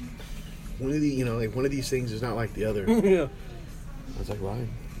one of the one of these things is not like the other." Yeah. I was like, "Well, I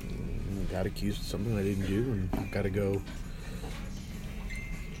got accused of something I didn't do, and I've got to go.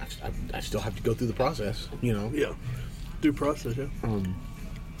 I still have to go through the process, Yeah. Due process, yeah.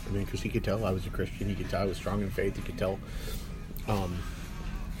 Because he could tell I was a Christian. He could tell I was strong in faith. He could tell,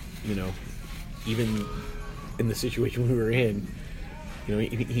 even in the situation we were in,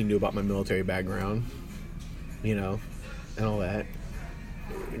 he knew about my military background, and all that.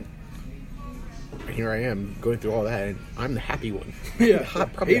 And here I am going through all that, and I'm the happy one. Yeah.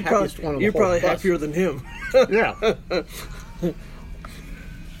 Probably the happiest one on the You're whole probably bus. happier than him. Yeah.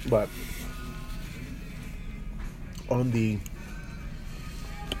 But on the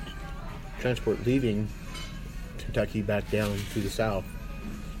transport leaving Kentucky back down to the south,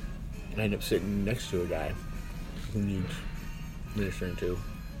 I end up sitting next to a guy who needs ministering to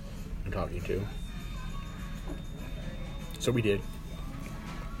and talking to. So we did.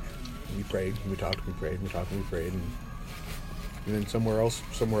 We prayed, and we talked, and we prayed, and we talked, and we prayed, and then somewhere else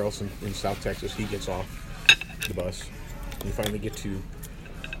in South Texas, he gets off the bus. We finally get to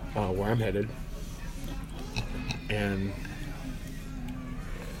where I'm headed, and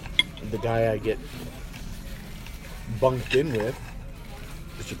the guy I get bunked in with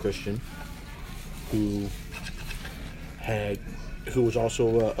is a Christian who was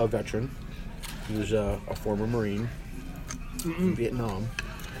also a veteran. He was a former Marine in Vietnam.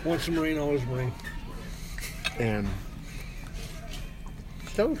 Once a Marine, always a Marine. And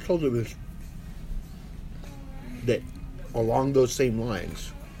I was told it was that along those same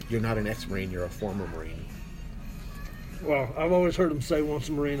lines, you're not an ex-Marine, you're a former Marine. Well, I've always heard him say once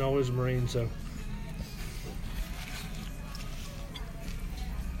a Marine, always a Marine, so.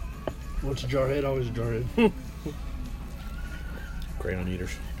 Once a jarhead, always a jarhead. Crayon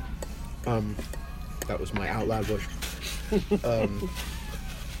eaters. That was my out loud voice.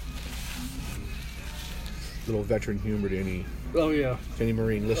 Little veteran humor to any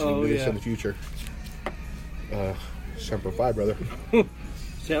Marine listening to this in the future. Semper Fi, brother.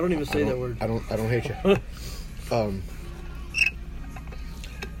 See, I don't even say that word. I don't hate you.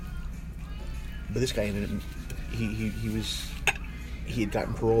 But this guy he had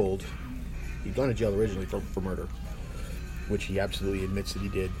gotten paroled. He'd gone to jail originally for murder, which he absolutely admits that he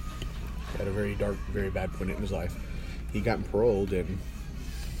did at a very dark, very bad point in his life. He'd gotten paroled, and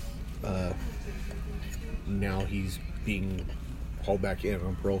now he's being hauled back in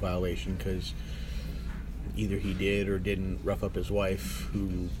on parole violation because either he did or didn't rough up his wife,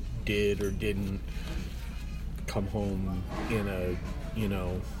 who did or didn't come home in a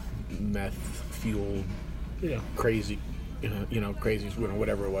meth fueled crazy crazy,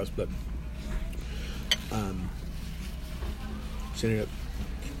 whatever it was. But so ended up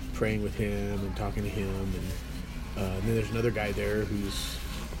praying with him and talking to him, and then there's another guy there who's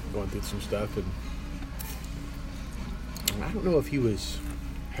going through some stuff, and I don't know if he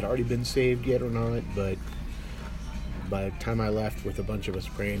had already been saved yet or not, but by the time I left with a bunch of us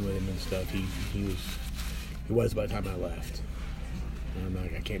praying with him and stuff, he was by the time I left. And I'm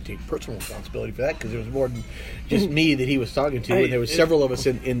like, I can't take personal responsibility for that because there was more than just me that he was talking to, and there was several of us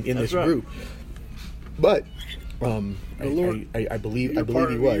in this group. But I believe he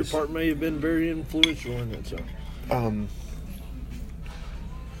was. Your part may have been very influential in it.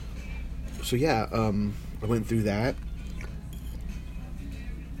 So yeah, I went through that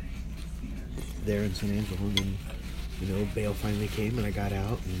there in San Angelo, and then, bail finally came, and I got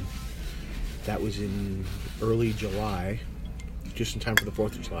out, and that was in early July, just in time for the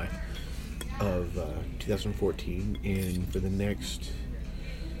 4th of July of 2014, and for the next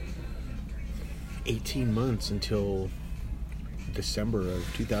 18 months until December of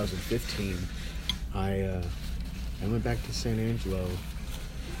 2015, I went back to San Angelo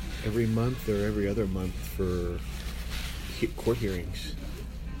every month or every other month for court hearings.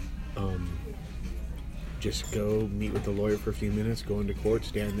 Just go meet with the lawyer for a few minutes, go into court,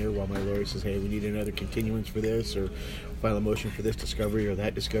 stand there while my lawyer says, hey, we need another continuance for this, or file a motion for this discovery or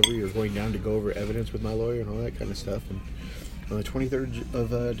that discovery, or going down to go over evidence with my lawyer and all that kind of stuff. And on the 23rd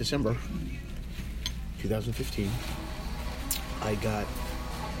of December 2015, I got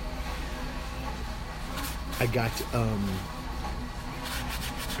a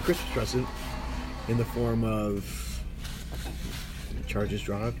Christmas present in the form of charges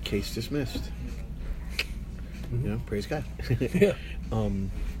dropped, case dismissed. Praise God. Yeah.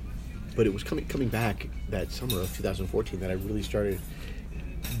 But it was coming back that summer of 2014 that I really started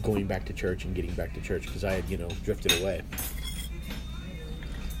going back to church and getting back to church, because I had, drifted away.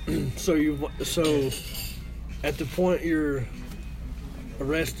 So at the point you're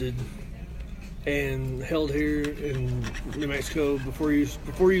arrested and held here in New Mexico, before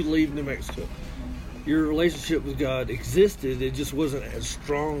you leave New Mexico, your relationship with God existed. It just wasn't as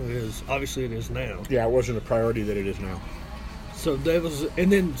strong as obviously it is now. Yeah, it wasn't a priority that it is now. So that was,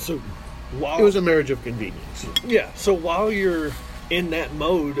 and then while it was a marriage of convenience. Yeah. So while you're in that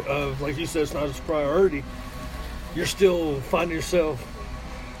mode of, like you said, it's not as a priority, you're still finding yourself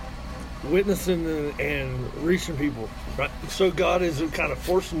witnessing and reaching people, right? So God is kind of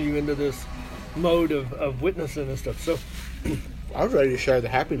forcing you into this mode of witnessing and stuff. So I was ready to share the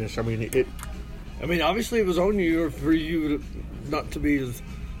happiness. I mean, obviously it was on you for you not to be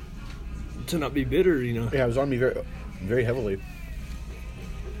to not be bitter, Yeah, it was on me very, very heavily.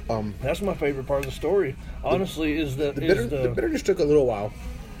 That's my favorite part of the story, honestly, is that the bitterness took a little while.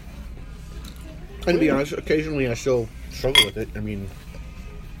 And to be honest, occasionally I still struggle with it. I mean,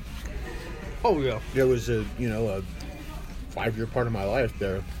 oh yeah, there was a 5-year part of my life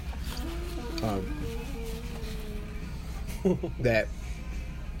there that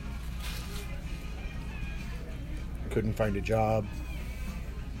I couldn't find a job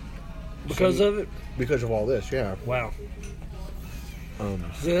because of it. Because of all this, yeah. Wow. So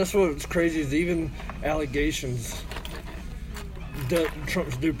that's what's crazy, is even allegations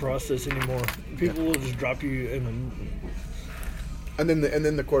Trump's due process anymore. People will just drop you in and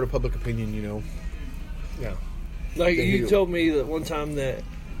then the court of public opinion, Yeah. Like you told me that one time that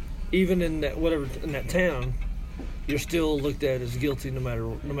even in that town, you're still looked at as guilty no matter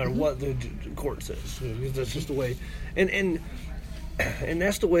what the court says. That's just the way, and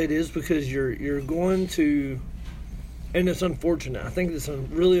that's the way it is, because you're going to. And it's unfortunate. I think it's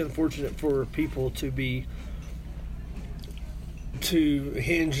really unfortunate for people to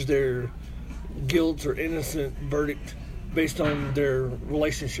hinge their guilt or innocent verdict based on their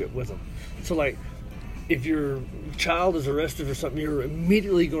relationship with them. So, like, if your child is arrested for something, you're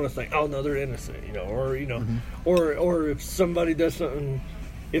immediately going to think, "Oh no, they're innocent," or if somebody does something,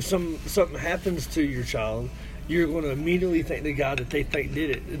 if something happens to your child, you're going to immediately think the guy that they think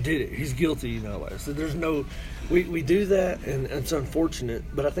did it. He's guilty, So there's no. We do that, and it's unfortunate,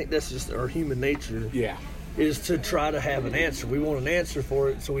 but I think that's just our human nature. Yeah. Is to try to have an answer. We want an answer for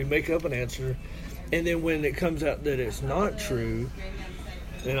it, so we make up an answer. And then when it comes out that it's not true,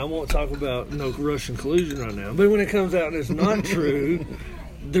 and I won't talk about no Russian collusion right now, but when it comes out and it's not true,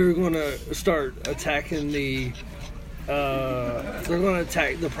 they're going to start attacking they're going to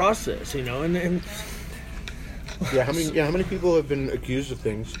attack the process, and yeah, how many people have been accused of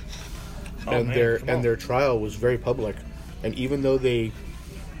things? Their trial was very public, and even though they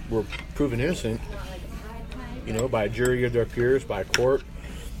were proven innocent, by a jury of their peers, by a court,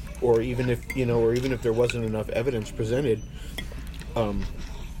 or even if there wasn't enough evidence presented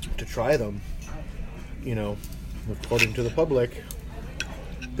to try them, according to the public,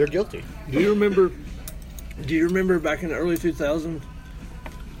 they're guilty. Do you remember back in the early 2000s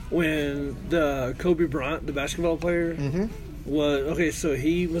when the Kobe Bryant, the basketball player, so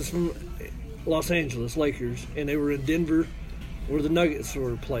he was from Los Angeles Lakers, and they were in Denver where the Nuggets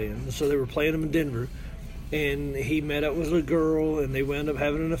were playing. So they were playing them in Denver, and he met up with a girl, and they wound up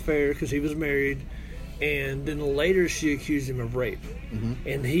having an affair because he was married. And then later she accused him of rape.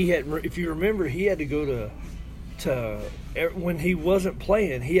 And he had, if you remember, he had to go to when he wasn't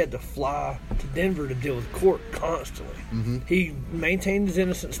playing, he had to fly to Denver to deal with court constantly. He maintained his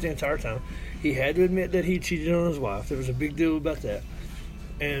innocence the entire time. He had to admit that he cheated on his wife. There was a big deal about that.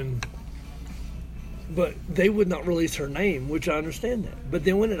 But they would not release her name, which I understand that. But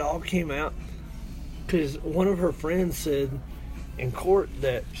then when it all came out, because one of her friends said in court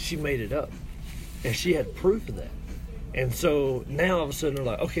that she made it up, and she had proof of that. And so now all of a sudden they're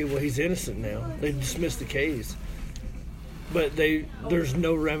like, okay, well, he's innocent now. They dismissed the case. But there's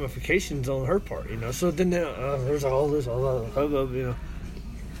no ramifications on her part, So then now there's all that hubbub,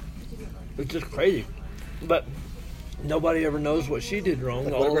 It's just crazy. But nobody ever knows what she did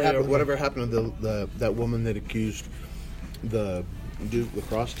wrong. Whatever happened to that woman that accused the Duke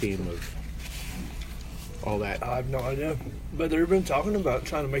lacrosse team of all that? I have no idea. But they've been talking about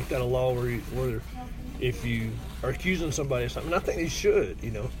trying to make that a law where if you are accusing somebody of something, I think they should,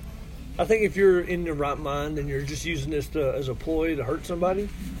 I think if you're in your right mind and you're just using this as a ploy to hurt somebody,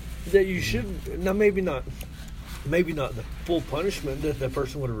 that you should, now maybe not the full punishment that that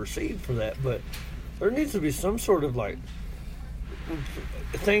person would have received for that, but there needs to be some sort of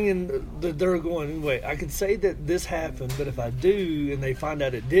thing that they're going, wait, I could say that this happened, but if I do and they find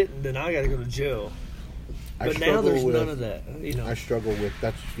out it didn't, then I got to go to jail. But now there's none of that, I struggle with,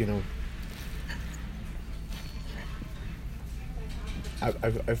 that's,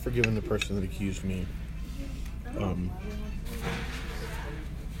 I've forgiven the person that accused me.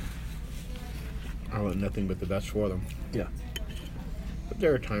 I want nothing but the best for them. Yeah. But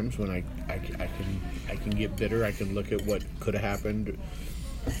there are times when I can get bitter. I can look at what could have happened,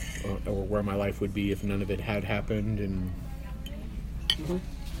 or where my life would be if none of it had happened, and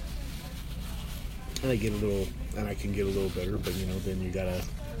I can get a little bitter. But then you gotta,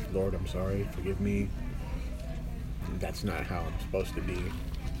 Lord, I'm sorry, forgive me. That's not how I'm supposed to be.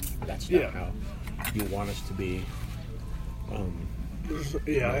 That's not how you want us to be. I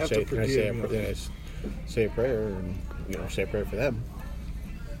have to forgive. Say a prayer, and say a prayer for them.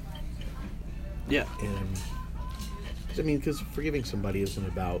 Yeah, and because forgiving somebody isn't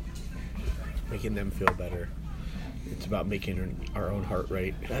about making them feel better. It's about making our own heart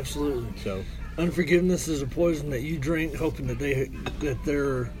right. Absolutely. So, unforgiveness is a poison that you drink, hoping that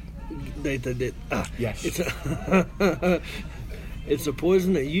yes. It's a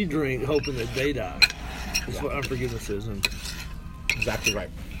poison that you drink, hoping that they die. That's what unforgiveness is. Exactly right.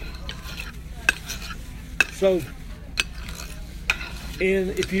 So,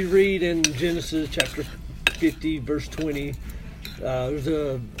 if you read in Genesis chapter 50, verse 20, there's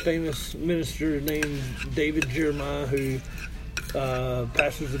a famous minister named David Jeremiah who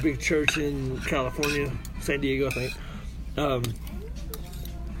pastors a big church in California, San Diego, I think.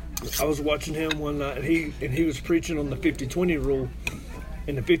 I was watching him one night, and he was preaching on the 50-20 rule.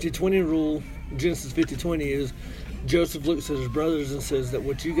 And the 50-20 rule, Genesis 50-20, is Joseph looks at his brothers and says that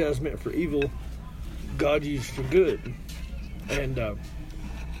what you guys meant for evil, God used for good. And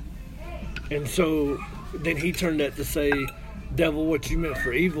so then he turned that to say, devil, what you meant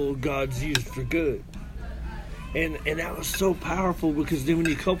for evil, God's used for good. And that was so powerful, because then when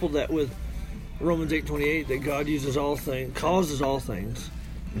you couple that with Romans 8:28, that God uses all things, causes all things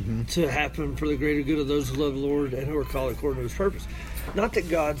to happen for the greater good of those who love the Lord and who are called according to his purpose. Not that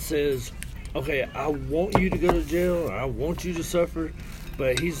God says, okay, I want you to go to jail, or I want you to suffer,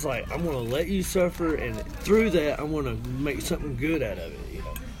 but he's like, I'm going to let you suffer, and through that, I'm going to make something good out of it,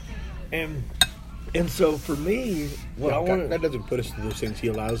 And so for me, that doesn't put us to those things. He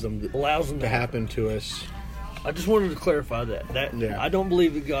allows them to happen to us. I just wanted to clarify that. I don't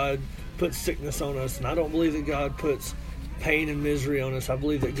believe that God puts sickness on us, and I don't believe that God puts pain and misery on us. I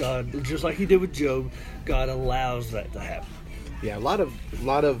believe that God, just like he did with Job, God allows that to happen. Yeah, a lot of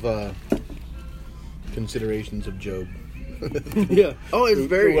considerations of Job. Yeah. Oh, it's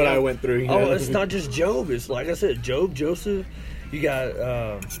very what I went through. It's not just Job. It's like I said, Job, Joseph. You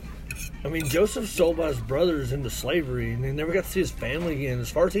got. Joseph sold by his brothers into slavery, and he never got to see his family again. As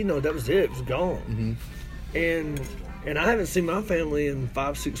far as he knows, that was it. It was gone. And I haven't seen my family in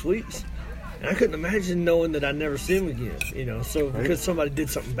 5-6 weeks. And I couldn't imagine knowing that I'd never see him again, you know. So Right. because somebody did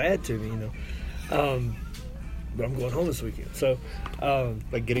something bad to me, you know. But I'm going home this weekend. So,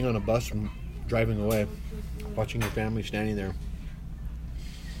 Like getting on a bus and driving away, watching your family standing there,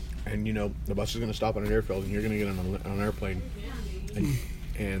 and you know the bus is going to stop on an airfield, and you're going to get on an airplane,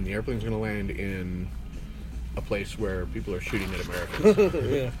 and the airplane's going to land in a place where people are shooting at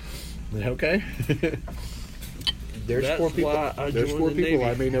Americans. yeah. Okay. There's That's four people. why I There's joined four the people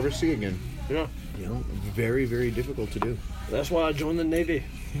Navy. I may never see again. Yeah. You know, very, very difficult to do. That's why I joined the Navy.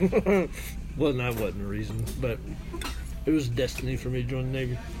 Well, that wasn't a reason, but it was destiny for me to join the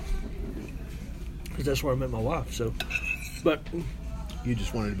Navy. Because that's where I met my wife, so. But You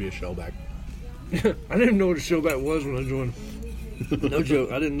just wanted to be a shellback. I didn't even know what a showback was when I joined. No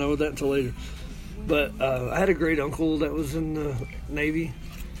joke. I didn't know that until later. But I had a great uncle that was in the Navy,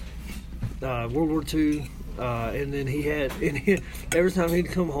 World War II. And then every time he'd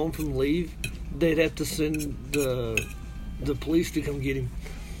come home from leave, they'd have to send the police to come get him.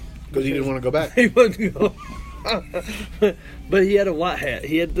 Because he didn't want to go back. He wouldn't go. But he had a white hat.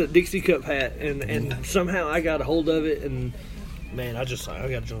 He had the Dixie Cup hat, and somehow I got a hold of it, and man, I got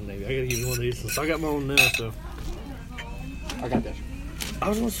to join the Navy. I got to give you one of these. So I got my own now, so. I got this. I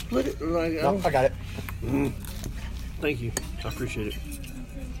was going to split it. Like, No, I got it. Thank you. I appreciate it.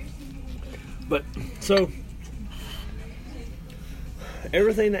 But, so,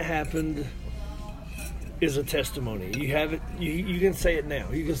 everything that happened is a testimony. You have it. You can say it now.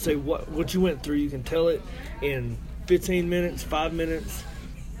 You can say what you went through. You can tell it in 15 minutes, 5 minutes.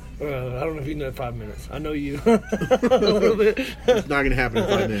 I don't know if you know 5 minutes. I know you a little bit. It's not going to happen in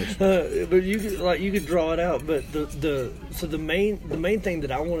 5 minutes. But you could draw it out. But the main thing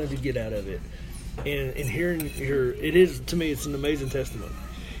that I wanted to get out of it, and hearing it is, to me, it's an amazing testimony,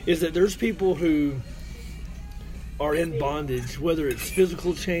 is that there's people who are in bondage, whether it's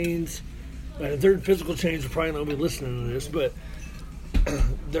physical chains. If they're in physical chains, they're probably not going to be listening to this, but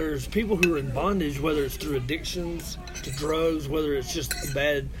there's people who are in bondage, whether it's through addictions to drugs, whether it's just a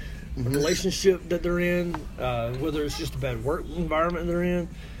bad relationship that they're in, whether it's just a bad work environment they're in,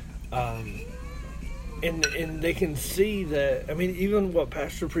 and they can see that. I mean, even what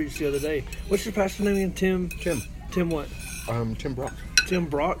Pastor preached the other day. What's your pastor name again? Tim what? Tim Brock. Tim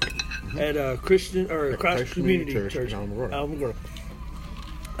Brock at Christian or Christ Community Church, Alamogordo.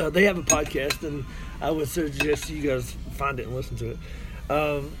 They have a podcast, and I would suggest you guys find it and listen to it.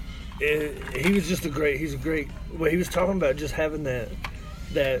 He was just he's a great. Well, he was talking about just having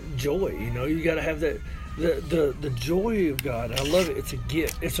that joy. You know, you got to have that the joy of God. I love it. It's a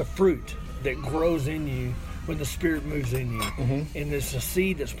gift. It's a fruit that grows in you when the Spirit moves in you, and it's a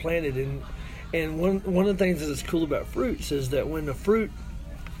seed that's planted. And one of the things that's cool about fruits is that when the fruit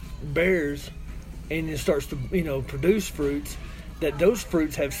bears and it starts to produce fruits, that those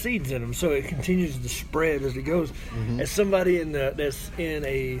fruits have seeds in them, so it continues to spread as it goes. As somebody that's in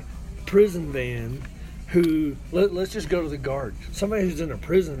a prison van, who let's just go to the guard. Somebody who's in a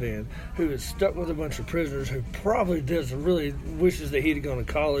prison van who is stuck with a bunch of prisoners, who probably really wishes that he'd have gone to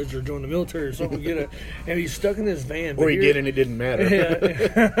college or joined the military or something, and he's stuck in this van. Or he did, and it didn't matter. Yeah,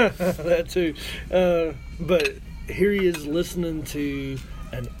 that too. But here he is listening to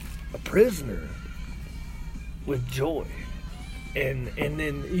a prisoner with joy. And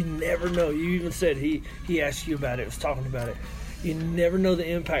then you never know. You even said he asked you about it, was talking about it. You never know the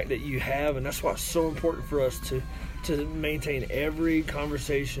impact that you have, and that's why it's so important for us to maintain every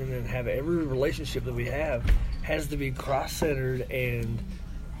conversation and have every relationship that we have has to be cross-centered and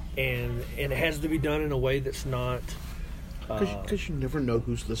it has to be done in a way that's not. Because you never know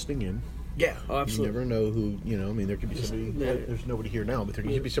who's listening in. Yeah, absolutely. You never know who, I mean, there could be somebody, there's nobody here now, but there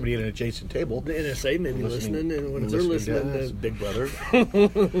could be somebody at an adjacent table. The NSA may be listening, and when they're listening, to Big Brother. I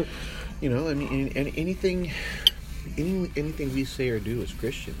mean, and anything we say or do as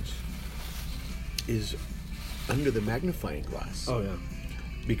Christians is under the magnifying glass. Oh, yeah.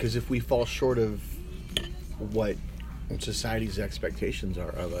 Because if we fall short of what society's expectations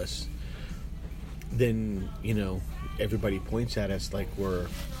are of us, then, everybody points at us like we're...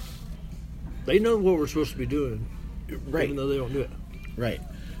 They know what we're supposed to be doing, right? Even though they don't do it, right?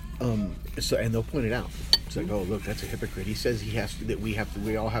 So, and they'll point it out. It's like, oh, look, that's a hypocrite. He says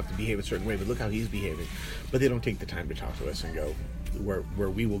we all have to behave a certain way, but look how he's behaving. But they don't take the time to talk to us and go where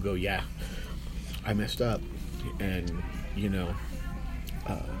we will go. Yeah, I messed up, and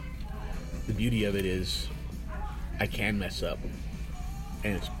the beauty of it is, I can mess up,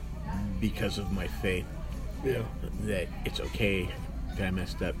 and it's because of my faith. Yeah, that it's okay that I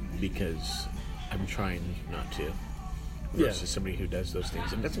messed up because I'm trying not to. Versus somebody who does those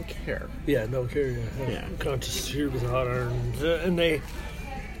things and doesn't care. Yeah, don't care. Yeah. Conscious here with a hot iron, and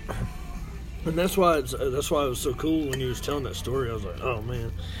And that's why it was so cool when he was telling that story. I was like, oh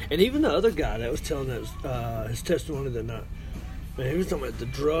man! And even the other guy that was telling that his testimony that night, man, he was talking about the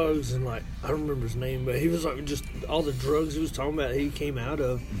drugs and like I don't remember his name, but he was like just all the drugs he was talking about. He came out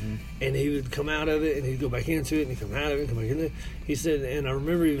of, and he would come out of it, and he'd go back into it, and he'd come out of it, and come back into it. He said, and I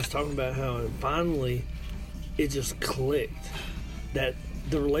remember he was talking about how finally it just clicked that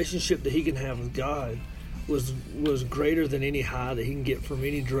the relationship that he can have with God was greater than any high that he can get from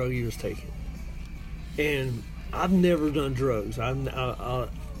any drug he was taking. And I've never done drugs. I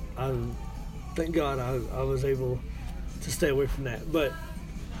thank God I was able to stay away from that. But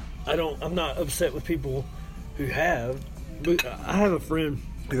I'm not upset with people who have. But I have a friend.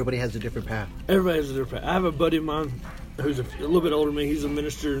 Everybody has a different path. Everybody has a different path. I have a buddy of mine who's a little bit older than me. He's a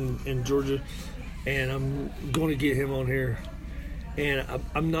minister in Georgia, and I'm going to get him on here. And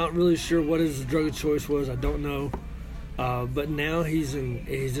I'm not really sure what his drug of choice was. I don't know. But now he's in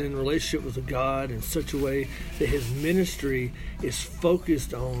a relationship with God in such a way that his ministry is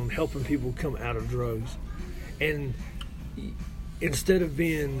focused on helping people come out of drugs. And instead of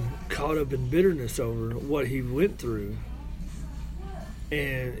being caught up in bitterness over what he went through,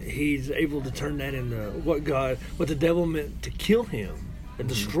 and he's able to turn that into what the devil meant to kill him and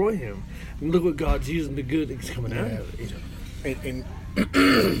destroy him. And look what God's using, the good that's coming out of it. And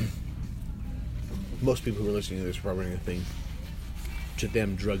most people who are listening to this are probably going to think, to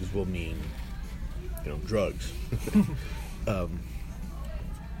them, drugs will mean, drugs.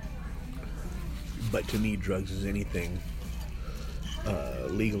 But to me, drugs is anything,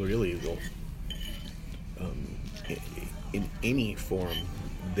 legal or illegal, in any form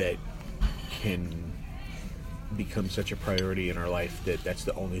that can become such a priority in our life that's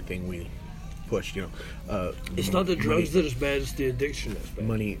the only thing we push. It's not the drugs that is bad; it's the addiction that's bad.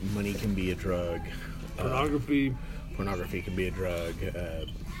 Money can be a drug. Pornography can be a drug.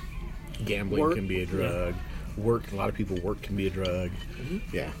 Gambling can be a drug. Yeah. Work. A lot of people work can be a drug.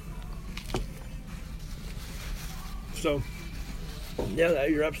 Mm-hmm. Yeah. So, yeah,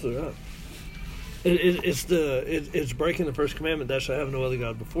 you're absolutely right. It's breaking the first commandment. Thou shalt have no other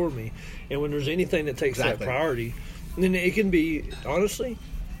God before me. And when there's anything that takes that priority, then it can be honestly.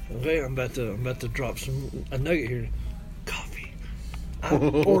 Okay, I'm about to drop a nugget here. Coffee.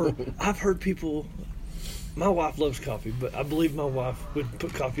 I've heard people. My wife loves coffee, but I believe my wife would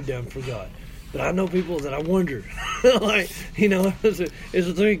put coffee down for God. But I know people that I wonder, like, is it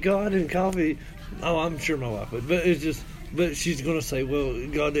between God and coffee? Oh, I'm sure my wife would, but she's going to say, well,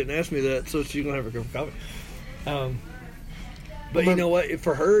 God didn't ask me that, so she's going to have her cup of coffee. But you know what?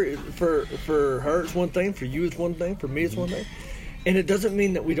 For her, it's one thing. For you, it's one thing. For me, it's one thing. And it doesn't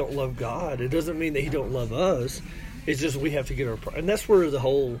mean that we don't love God. It doesn't mean that He don't love us. It's just we have to get and that's where the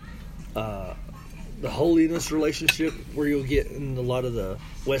whole the holiness relationship, where you'll get in a lot of the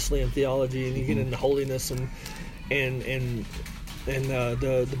Wesleyan theology, and you get into holiness and the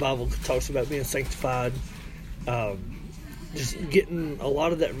Bible talks about being sanctified. Just getting a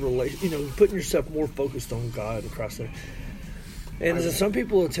lot of that putting yourself more focused on God across there. And some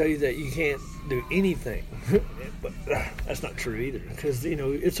people will tell you that you can't do anything, but that's not true either. Because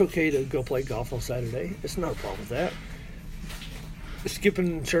it's okay to go play golf on Saturday. It's not a problem with that.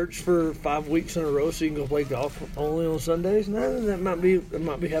 Skipping church for 5 weeks in a row so you can go play golf only on Sundays, that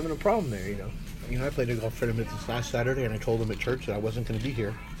might be having a problem there. I played a golf tournament this last Saturday, and I told them at church that I wasn't going to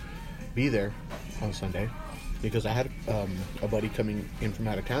be there on Sunday, because I had a buddy coming in from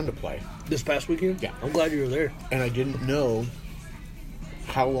out of town to play. This past weekend? Yeah. I'm glad you were there. And I didn't know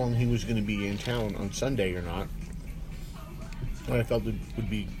how long he was going to be in town on Sunday or not. And I felt it would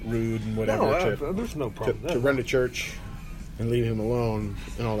be rude and whatever there's no problem to run to church and leave him alone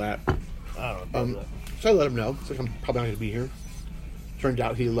and all that. I don't know. So I let him know. It's like, I'm probably not going to be here. Turned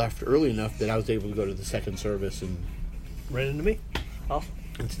out he left early enough that I was able to go to the second service and ran into me. Awesome.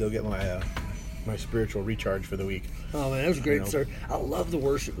 And still get my spiritual recharge for the week. Oh man, that was great, sir. I love the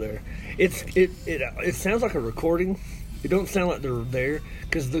worship there. It sounds like a recording. It don't sound like they're there,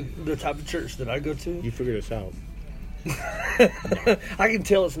 because the type of church that I go to. You figured this out. I can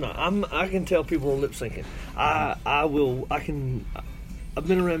tell it's not. I can tell people are lip syncing. I've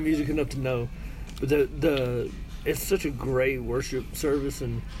been around music enough to know, but it's such a great worship service,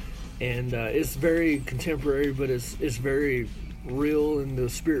 and it's very contemporary, but it's very real, and the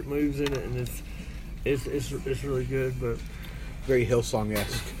Spirit moves in it, and it's really good. But very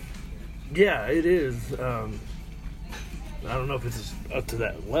Hillsong-esque. Yeah, it is. I don't know if it's up to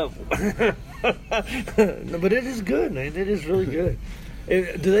that level, no, but it is good, man. It is really good.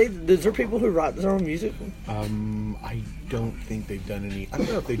 Is there people who write their own music? I don't think they've done any. I don't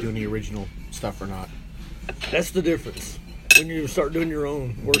know if they do any original stuff or not. That's the difference. when you start doing your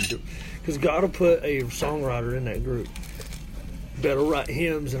own worship. Because God will put a songwriter in that group that'll write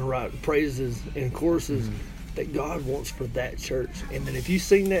hymns and write praises and choruses that God wants for that church. And then if you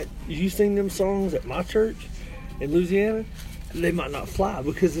sing them songs at my church in Louisiana, they might not fly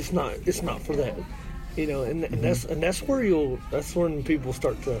because it's not for that. And that's when people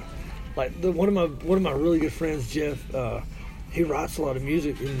start to like one of my really good friends, Jeff. He writes a lot of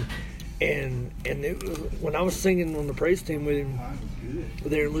music, and when I was singing on the praise team with him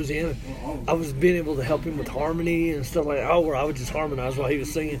there in Louisiana, I was being able to help him with harmony and stuff like that. Where I would just harmonize while he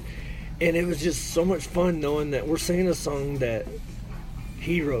was singing, and it was just so much fun knowing that we're singing a song that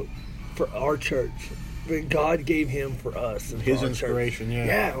he wrote for our church. That God gave him for us and his for our inspiration.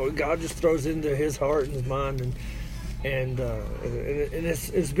 church. Well, God just throws into his heart and his mind, and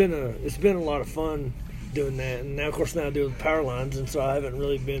it's been a lot of fun doing that. And now, of course, I do with power lines, and so I haven't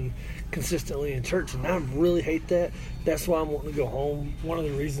really been consistently in church, and I really hate that. That's why I'm wanting to go home. One of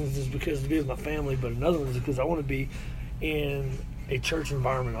the reasons is because to be with my family, but another one is because I want to be in a church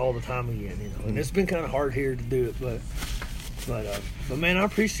environment all the time again. And it's been kind of hard here to do it, but man, I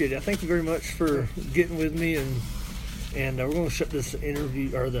appreciate it. I thank you very much for getting with me, and we're going to shut this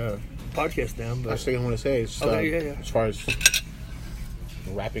interview or the podcast down. But last thing I want to say is, as far as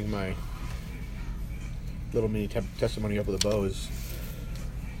wrapping my little mini testimony up with a bow, is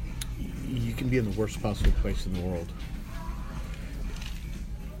you can be in the worst possible place in the world,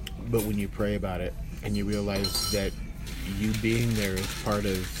 but when you pray about it and you realize that you being there is part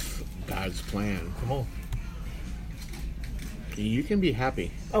of God's plan, come on, you can be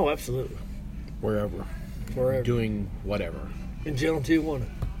happy. Oh, absolutely. Wherever. Doing whatever. In jail until you want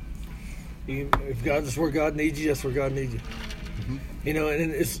it. If that's where God needs you, that's where God needs you.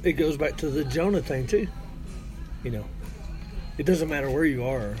 And it goes back to the Jonah thing too. It doesn't matter where you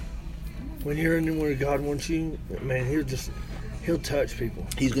are. When you're in where God wants you, man, he'll touch people.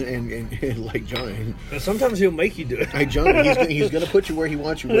 He's gonna and like Jonah. And sometimes he'll make you do it. Like Jonah, he's gonna put you where he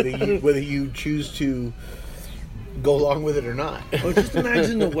wants you, whether you choose to go along with it or not. Well, just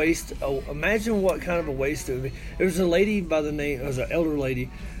imagine the waste. Imagine what kind of a waste it would be. There was a lady by the name, it was an elder lady,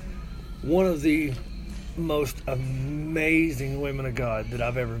 one of the most amazing women of God that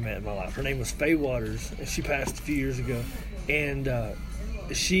I've ever met in my life. Her name was Faye Waters, and she passed a few years ago. And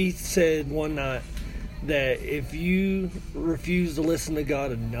she said one night that if you refuse to listen to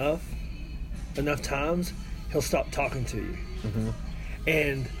God enough times, He'll stop talking to you.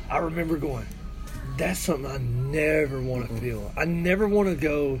 And I remember going, that's something I never want to feel. I never want to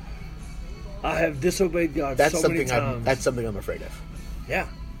go, I have disobeyed God so many times. That's something I'm afraid of. Yeah.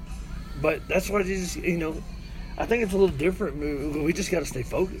 But that's why I think it's a little different. We just got to stay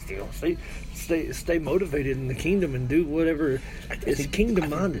focused, stay motivated in the kingdom and do whatever is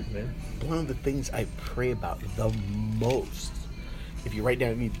kingdom-minded, man. One of the things I pray about the most, if you write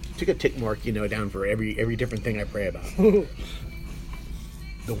down, you took a tick mark, down for every different thing I pray about.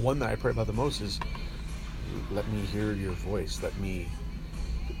 The one that I pray about the most is, let me hear your voice. Let me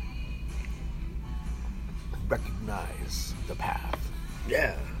recognize the path.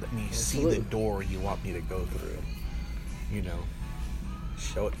 Yeah. Let me see the door you want me to go through.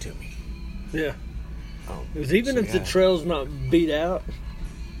 Show it to me. Yeah. Because even if the trail's not beat out,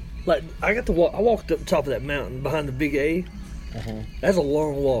 like I walked up the top of that mountain behind the Big A. That's a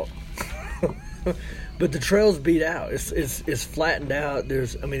long walk. But the trail's beat out. It's flattened out.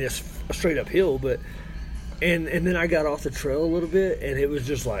 It's a straight up hill, but and then I got off the trail a little bit, and it was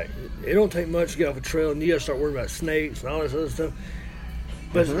just like, it don't take much to get off a trail, and you gotta start worrying about snakes and all this other stuff.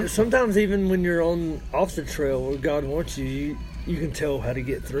 But sometimes even when you're off the trail where God wants you, you can tell how to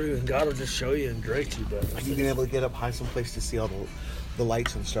get through, and God will just show you and direct you. But have you been able to get up high someplace to see all the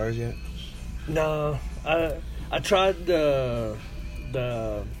lights and stars yet? No, I tried the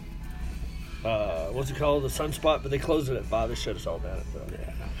what's it called, the Sunspot, but they closed it at 5. They shut us all down at 5.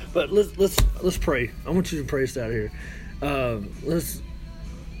 Yeah. But let's pray. I want you to pray us out of here. What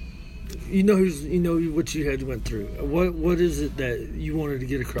you went through. What is it that you wanted to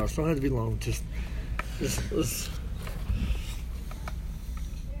get across? Don't have to be long. Just let's.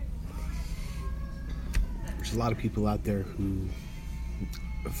 There's a lot of people out there who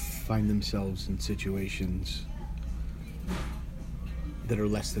find themselves in situations that are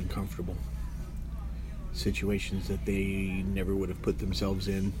less than comfortable. Situations that they never would have put themselves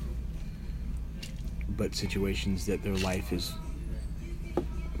in, but situations that their life is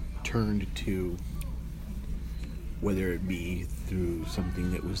turned to, whether it be through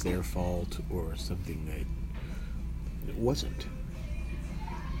something that was their fault or something that it wasn't.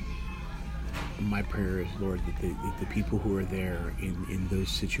 My prayer is, Lord, that the people who are there in those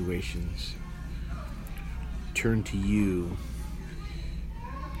situations turn to you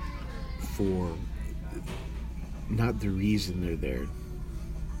for not the reason they're there,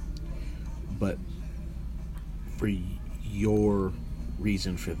 but for your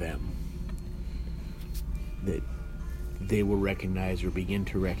reason for them. That they will recognize or begin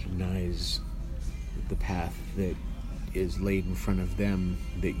to recognize the path that is laid in front of them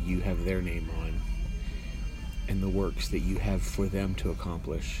that you have their name on, and the works that you have for them to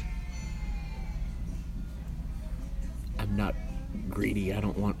accomplish. I'm not greedy. I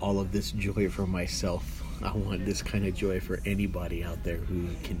don't want all of this joy for myself. I want this kind of joy for anybody out there who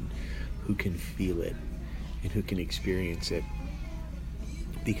can feel it and who can experience it.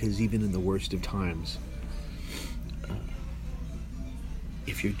 Because even in the worst of times,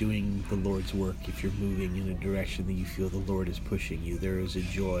 if you're doing the Lord's work, if you're moving in a direction that you feel the Lord is pushing you, there is a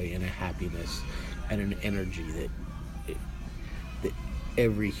joy and a happiness and an energy that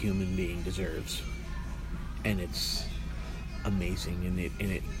every human being deserves, and it's amazing,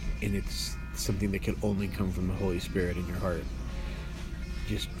 and it's something that can only come from the Holy Spirit in your heart,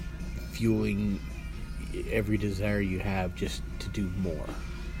 just fueling every desire you have just to do more.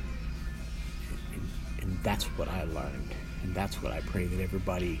 And that's what I learned. And that's what I pray that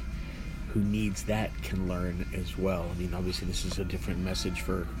everybody who needs that can learn as well. I mean, obviously this is a different message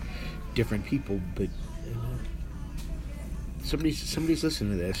for different people, but somebody's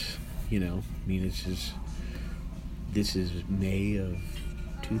listening to this, you know. I mean, this is May of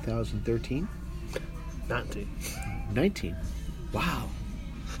 2013? 19. Wow.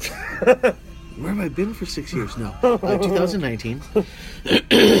 Where have I been for 6 years? No, 2019.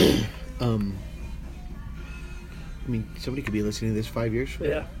 I mean, somebody could be listening to this 5 years from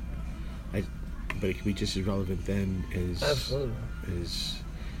now. But it could be just as relevant then as,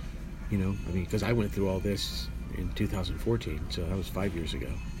 you know, I mean, because I went through all this in 2014, so that was 5 years ago.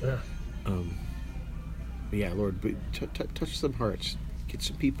 Yeah. But yeah, Lord, touch some hearts. Get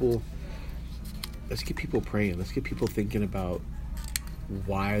some people, let's get people praying. Let's get people thinking about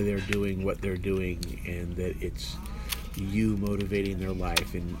why they're doing what they're doing, and that it's you motivating their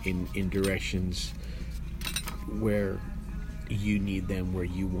life in directions where you need them, where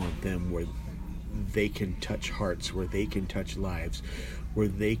you want them, where they can touch hearts, where they can touch lives, where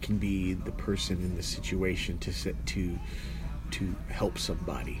they can be the person in the situation to help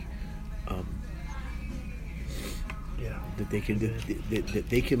somebody. That they can that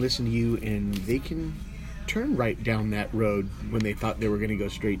they can listen to you, and they can turn right down that road when they thought they were going to go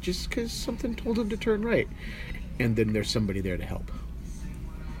straight, just because something told them to turn right, and then there's somebody there to help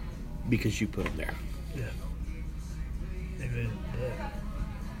because you put them there. Yeah. Amen. Yeah.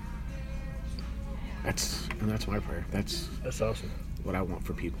 That's my prayer. That's awesome. What I want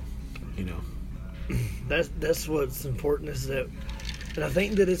for people, you know. That's what's important, is that, and I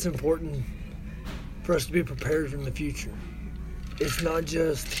think that it's important for us to be prepared in the future. It's not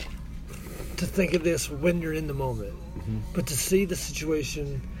just to think of this when you're in the moment, but to see the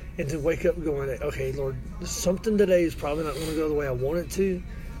situation and to wake up going, okay, Lord, something today is probably not going to go the way I want it to,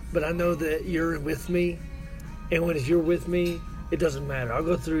 but I know that you're with me, and if you're with me, it doesn't matter. I'll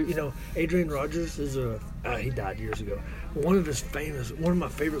go through, you know, Adrian Rogers is he died years ago. One of my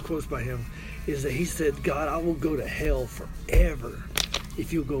favorite quotes by him is that he said, God, I will go to hell forever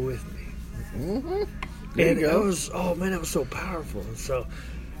if you'll go with me. Mm-hmm. And that was so powerful. And so,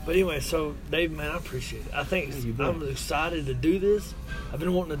 but anyway, so Dave, man, I appreciate it. I think I'm excited to do this. I've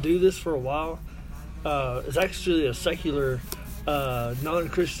been wanting to do this for a while. It's actually a secular,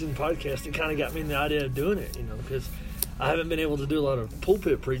 non-Christian podcast that kind of got me in the idea of doing it, you know, because I haven't been able to do a lot of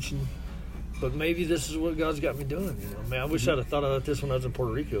pulpit preaching, but maybe this is what God's got me doing, you know. Man, I wish I'd have thought about this when I was in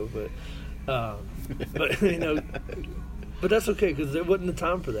Puerto Rico, but you know, but that's okay, because there wasn't the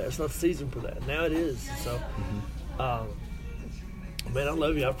time for that. It's not the season for that. Now it is. So, man, I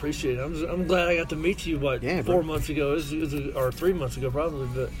love you. I appreciate it. I'm glad I got to meet you. 4 months ago, or 3 months ago, probably.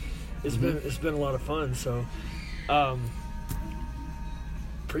 But it's been a lot of fun. So,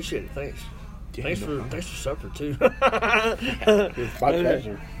 appreciate it. Thanks. Yeah, thanks for supper too. It's my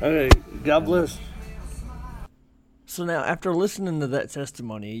pleasure. Okay, God bless. So now, after listening to that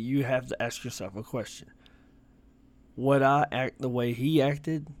testimony, you have to ask yourself a question. Would I act the way he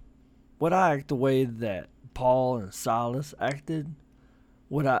acted? Would I act the way that Paul and Silas acted?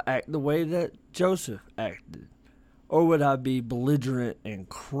 Would I act the way that Joseph acted? Or would I be belligerent and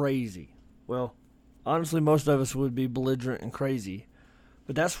crazy? Well, honestly, most of us would be belligerent and crazy.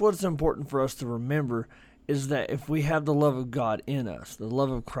 But that's what's important for us to remember, is that if we have the love of God in us, the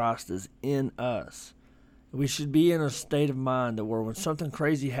love of Christ is in us, we should be in a state of mind that where when something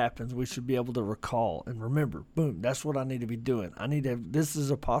crazy happens, we should be able to recall and remember, boom, that's what I need to be doing. This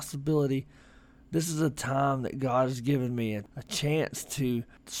is a possibility This is a time that God has given me a chance to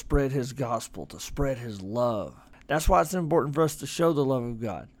spread his gospel, to spread his love. That's why it's important for us to show the love of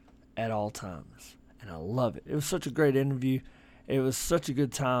God at all times. And I love it. It was such a great interview. It was such a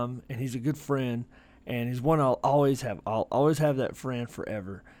good time, and he's a good friend, and he's one I'll always have. I'll always have that friend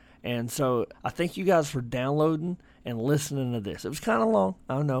forever. And so I thank you guys for downloading and listening to this. It was kind of long,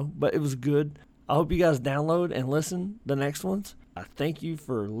 I don't know, but it was good. I hope you guys download and listen the next ones. I thank you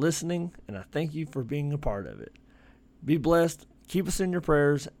for listening, and I thank you for being a part of it. Be blessed. Keep us in your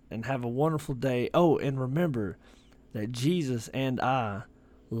prayers, and have a wonderful day. Oh, and remember that Jesus and I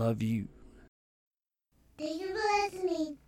love you. Thank you for listening.